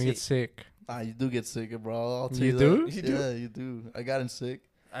 You're gonna You're get gonna sick. get sick. Nah, you do get sick, bro. I'll tell You you, do? that. You do? Yeah, you do. I got sick.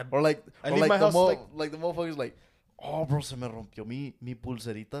 I Or like, I or leave like my the house like the motherfuckers like, oh, bro, se me rompió mi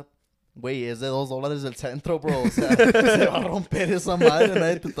pulserita. Güey, es de $2 del centro, bro. O sea, se va a romper esa madre.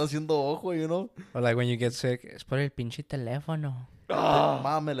 Nadie te está haciendo ojo, you know. Or like when you get sick, es por el pinche teléfono.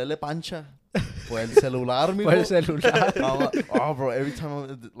 Mame, lele pancha. Por el celular, mijo. Por el celular. Oh, bro, every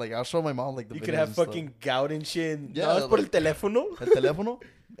time like I'll show my mom like the You videos could have and stuff. fucking gout and shit. Yeah, No, es por el like- teléfono. El teléfono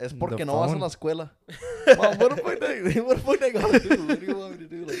es porque The no vas a phone. la escuela. Mom, what the fuck they gotta do? What do you want me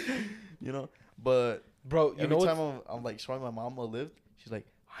to do? Like, you know? But Bro, you every know time what? I'm like showing my mom a lift, she's like,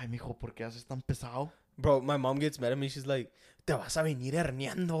 ay, mijo, ¿por qué haces tan pesado? Bro, my mom gets mad at me. She's like, te vas a venir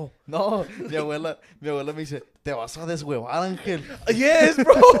herniando. No, mi abuela me dice, te vas a deshuevar, Ángel. Yes,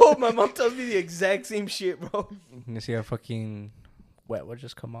 bro. My mom tells me the exact same shit, bro. You see a fucking wet would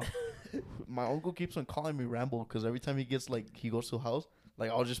just come out. My uncle keeps on calling me Rambo because every time he goes to the house, like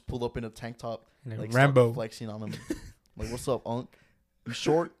I'll just pull up in a tank top, Like, like Rambo. start flexing on him. Like, what's up, Unc? You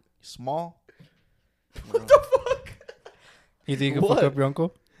short? You small? What the fuck? You think you could fuck What? up your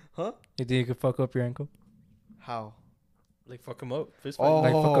uncle? Huh? You think you could fuck up your uncle? How? Like, fuck him up. Fist fight. Oh,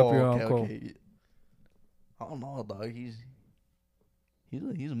 Like, fuck up your okay, uncle. okay. I don't know, dog. He's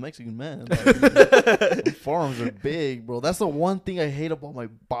a Mexican man. Like, his forearms are big, bro. That's the one thing I hate about my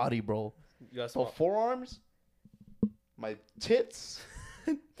body, bro. You got So some. forearms, my tits,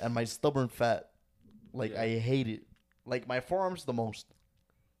 and my stubborn fat. Like, Yeah. I hate it. Like, my forearms the most.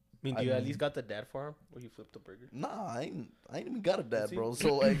 I mean, do you at least got the dad farm where you flip the burger? Nah, I ain't even got a dad, See? bro.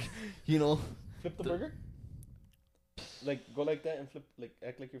 So, like, you know. Flip the burger? Like, go like that and flip, like,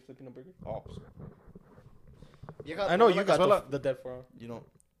 act like you're flipping a burger? Oh. I know you got the dad farm. You know.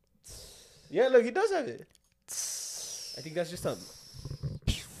 Yeah, look, he does have it. I think that's just a...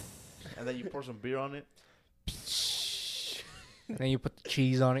 And then you pour some beer on it. And then you put the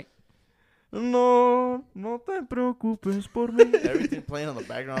cheese on it. No te preocupes por mí. Everything playing on the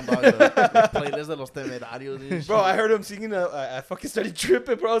background, dog. The playlist de los temerarios. And Bro, shit. I heard him singing. I fucking started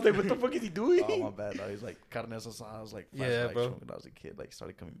tripping, bro. I was like, what the fuck is he doing? Oh, my bad, dog. He's like carne asadas, like Yeah, flashbacks bro. from when I was a kid, like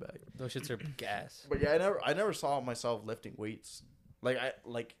started coming back. Those shits are gas. But yeah, I never saw myself lifting weights.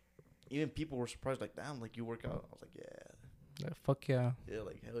 Like even people were surprised, like, damn, like you work out. I was like, yeah, Like, fuck yeah.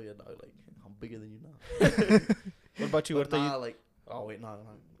 like hell yeah, dog. Like I'm bigger than you now. What about you? But What nah, you? like, oh wait, no,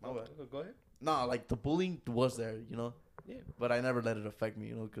 my bad. Go ahead. Nah, like the bullying was there, you know. Yeah. But I never let it affect me,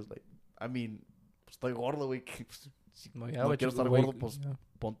 you know, because like, I mean, estoy gordo, güey. Well, yeah, No but quiero you- estar wait, gordo, pues yeah.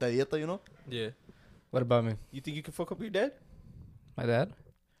 ponte a dieta, you know. Yeah. What about me? You think you can fuck up your dad? My dad?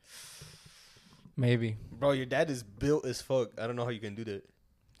 Maybe. Bro, your dad is built as fuck. I don't know how you can do that.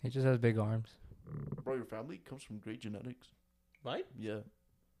 He just has big arms. Bro, your family comes from great genetics. Mine? Yeah.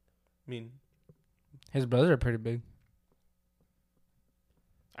 I mean, His brothers are pretty big.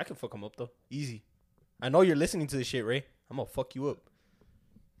 I can fuck him up, though. Easy. I know you're listening to this shit, Ray. I'm gonna fuck you up.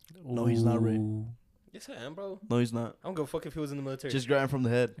 No, he's not, Ray. Ooh. Yes, I am, bro. No, he's not. I don't give a fuck if he was in the military. Just grab him from the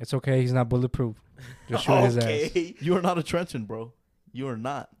head. It's okay. He's not bulletproof. Just shoot his ass. Okay. You are not a Trenton, bro. You are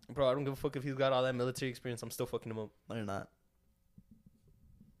not. Bro, I don't give a fuck if he's got all that military experience. I'm still fucking him up. No, you're not.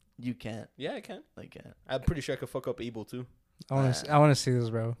 You can't. Yeah, I can. I can't. I'm pretty sure I could fuck up Abel, too. I want to see this,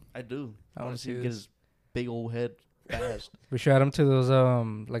 bro. I do. I I wanna want to see see him get this. his big old head fast. We should add him to those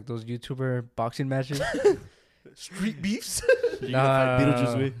like those YouTuber boxing matches. Street beefs? You gonna fight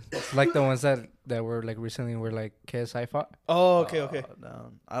Beetlejuice with? It's like the ones that were like recently were like KSI fought. Oh, okay, okay.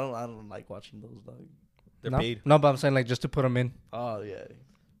 No, I don't like watching those, dog. They're no? paid. No, but I'm saying like just to put them in. Oh yeah.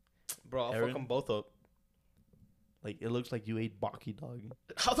 Bro, I'll Aaron? fuck them both up. Like it looks like you ate Baki, dog.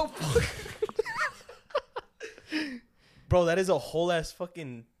 How the fuck? Bro, that is a whole ass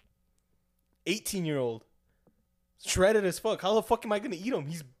fucking 18-year-old. Shredded as fuck. How the fuck am I gonna eat him?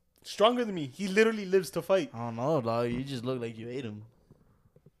 He's stronger than me. He literally lives to fight. I don't know, dog. You just look like you ate him.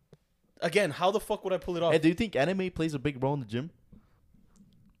 Again, how the fuck would I pull it off? Hey, do you think anime plays a big role in the gym?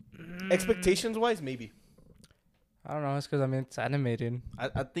 Expectations wise, maybe. I don't know. It's because I mean it's animated.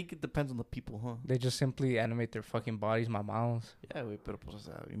 I think it depends on the people, huh? They just simply animate their fucking bodies, mamados. Yeah, güey, pero pues, o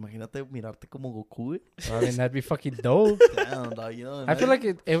sea, imagínate mirarte como Goku, güey. So, I mean that'd be fucking dope. Damn, dog, you know. I feel like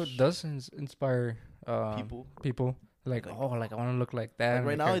it does inspire people. Like, Like- oh, like I want to look like that. Like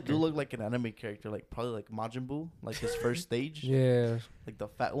right in now, the I do character. look like an anime character, like probably like Majin Buu, like his first stage, Yeah. like the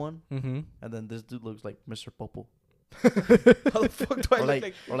fat one, Mm-hmm. and then this dude looks like Mr. Popo, How the fuck do I or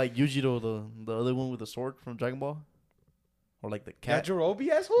look like Yujiro, the other one with the sword from Dragon Ball, or like the cat. Yajirobe,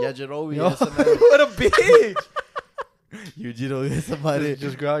 asshole? Yajirobe, Yo. yes, What a bitch! Yujiro, yes, somebody.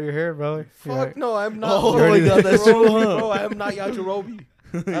 Just grow out your hair, bro. Fuck no, I'm not. Oh my fucking God, that's Yajirobe, true, huh? bro. I am not Yajirobe.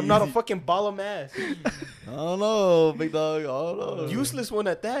 I'm not a fucking ball of mass. I don't know, big dog. I don't know. Useless one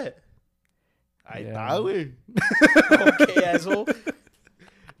at that. I Yeah. thought we. Okay, asshole.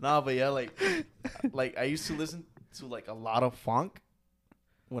 Nah, but yeah, like I used to listen to like a lot of funk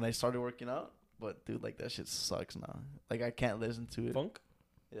when I started working out. But dude, like that shit sucks now. Like I can't listen to it. Funk?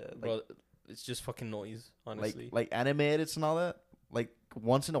 Yeah, like Bro, it's just fucking noise, honestly. like anime edits and all that. Like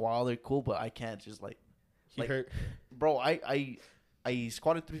once in a while they're cool, but I can't just like. He hurt. Bro, I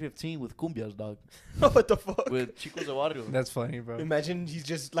squatted 315 with cumbias, dog. What the fuck? With chicos de barrio. That's funny, bro. Imagine he's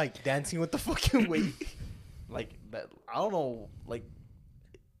just like dancing with the fucking weight. Like that. I don't know. Like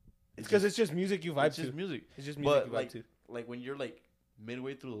It's because it's just music you vibe it's to. just music. It's just music But you vibe like to. like when you're like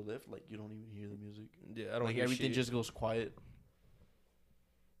midway through the lift, like you don't even hear the music. Yeah, I don't Like hear everything shit. just goes quiet.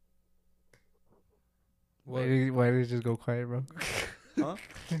 What? Why did it just go quiet, bro? Huh?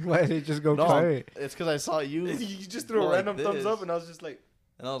 Why did it just go No, quiet? it's because I saw you. You just threw a Go like random thumbs this. up, and I was just like,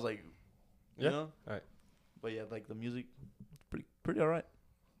 And I was like, you Yeah? know? Alright. But yeah, like the music, pretty alright.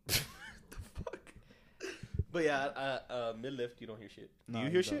 fuck. But yeah, mid lift, you don't hear shit. Do No, you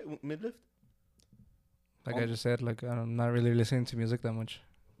you hear don't. shit mid lift? Like I just said, like I'm not really listening to music that much.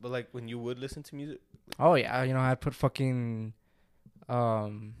 But like when you would listen to music, Oh yeah, you know I'd put fucking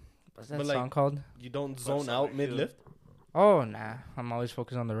what's that But, like, song called? you don't But zone it's not out like mid lift. Oh nah, I'm always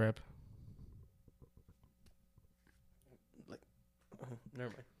focused on the rep. Never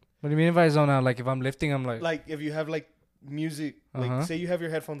mind. What do you mean if I zone out? Like if I'm lifting, I'm like Like if you have like music, like Uh-huh. say you have your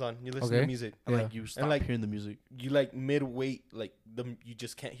headphones on, you listen to Okay. music, And Yeah. like you stop like- hearing the music. you like mid weight, like you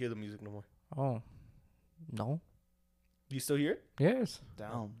just can't hear the music no more. oh no, Do you still hear it? yes,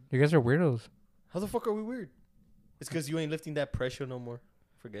 Down. you guys are weirdos. How the fuck are we weird? It's because you ain't lifting that pressure no more.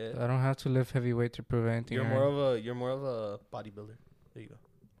 Forget. I don't have to lift heavy weight to prove anything. You're Aaron. more of a bodybuilder. There you go.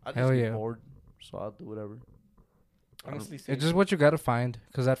 I just Hell get yeah. bored, so I'll do whatever. Honestly, It's just what you gotta find.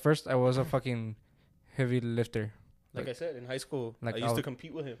 Cause at first I was a fucking heavy lifter, like I said in high school, like I used I'll- to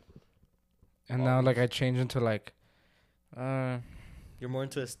compete with him. and now like I changed into like, You're more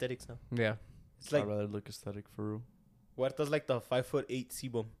into aesthetics now. yeah. It's like I'd rather look aesthetic for real. Huerta's like the 5'8"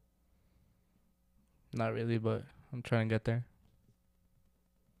 C-bum. Not really, but I'm trying to get there.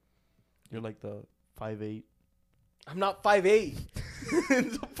 You're like the 5'8" I'm not 5'8".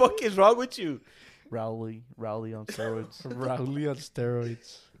 The fuck is wrong with you? Rowley on steroids. Rowley on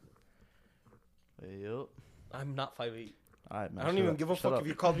steroids. Hey, yo. I'm not 5'8". All right, man. I don't shut even up. give a Shut fuck up. if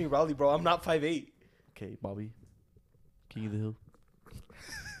you called me Rowley, bro. I'm not 5'8". Okay, Bobby. King of the Hill.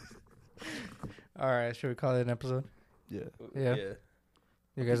 All right, should we call it an episode? Yeah. Yeah.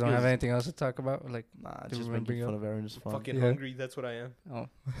 You guys don't have anything else to talk about? Like, Nah, Do just we bring making fun up- of Aaron is fun. Fucking Yeah. hungry. That's what I am. oh. All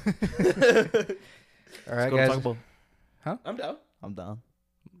Let's right, go to guys. Taco Bell. I'm down. I'm down.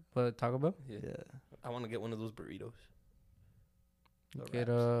 But Taco Bell? Yeah. Yeah. I want to get one of those burritos. The Get wraps.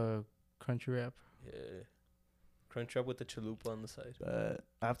 a crunchy wrap. Yeah. Crunch up with the chalupa on the side.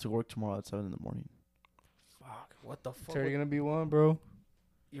 I have to work tomorrow at 7 in the morning. Fuck. What the fuck? It's already gonna be one, bro.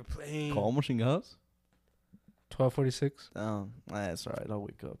 You're playing. Call machine house? 12:46. Damn. That's all right. I'll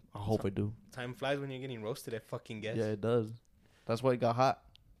wake up. I hope I do. Time flies when you're getting roasted at fucking guess. Yeah, it does. That's why it got hot.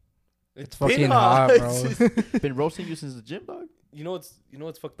 It's fucking been hot, bro. It's just- Been roasting you since the gym, dog. you know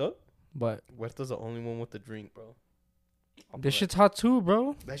what's fucked up? But Huerta's the only one with the drink, bro. this shit's hot too,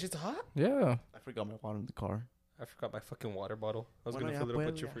 bro. That shit's hot? Yeah. I forgot my water in the car. I forgot my fucking water bottle. I was Bueno, gonna ya fill it up with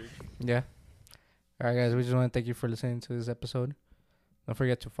pues, your ya. fridge. Yeah. All right, guys. We just want to thank you for listening to this episode. Don't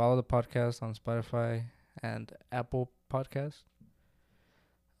forget to follow the podcast on Spotify and Apple Podcasts.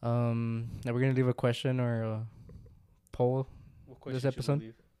 Now we're gonna leave a question or a poll. What This question should we episode?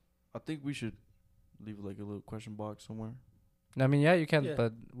 leave? I think we should leave like a little question box somewhere. I mean, yeah, you can. Yeah.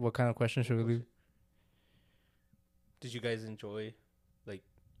 But what kind of question should we leave? Did you guys enjoy?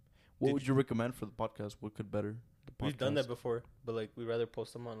 What Did would you recommend for the podcast? What could better? The We've done podcast? that before, but like we rather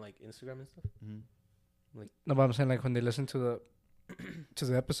post them on like Instagram and stuff. Mhm. No, but I'm saying like when they listen to the to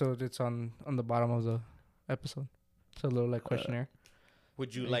the episode, it's on the bottom of the episode. It's a little like questionnaire.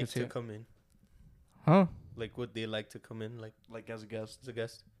 Would you You can like see to it. come in? Huh? Like, would they like to come in like Like as a guest. as a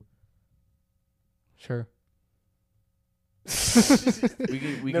guest? Sure.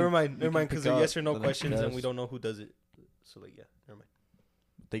 Never mind, can because pick they're out yes or no the next questions, and we guest. don't know who does it. So like, yeah, never mind.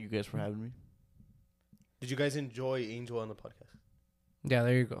 Thank you guys for having me. Did you guys enjoy Angel on the podcast? Yeah,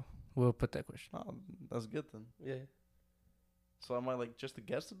 there you go. We'll put that question. Oh, that's good then. Yeah. So am I like just a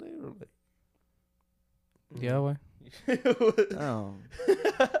guest today or like? Yeah, why? Oh.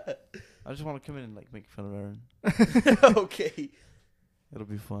 I just want to come in and like make fun of Aaron. Okay. It'll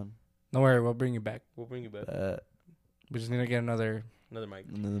be fun. Don't worry, we'll bring you back. We'll bring you back. We just need to get another Another mic.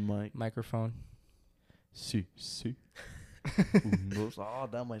 Another mic. microphone. See. Oh,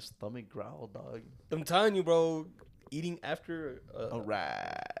 damn, my stomach growled, dog. I'm telling you, bro. Eating after. All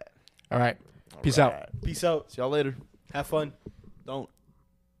right. All right. Peace out. Peace out. See y'all later. Have fun. Don't.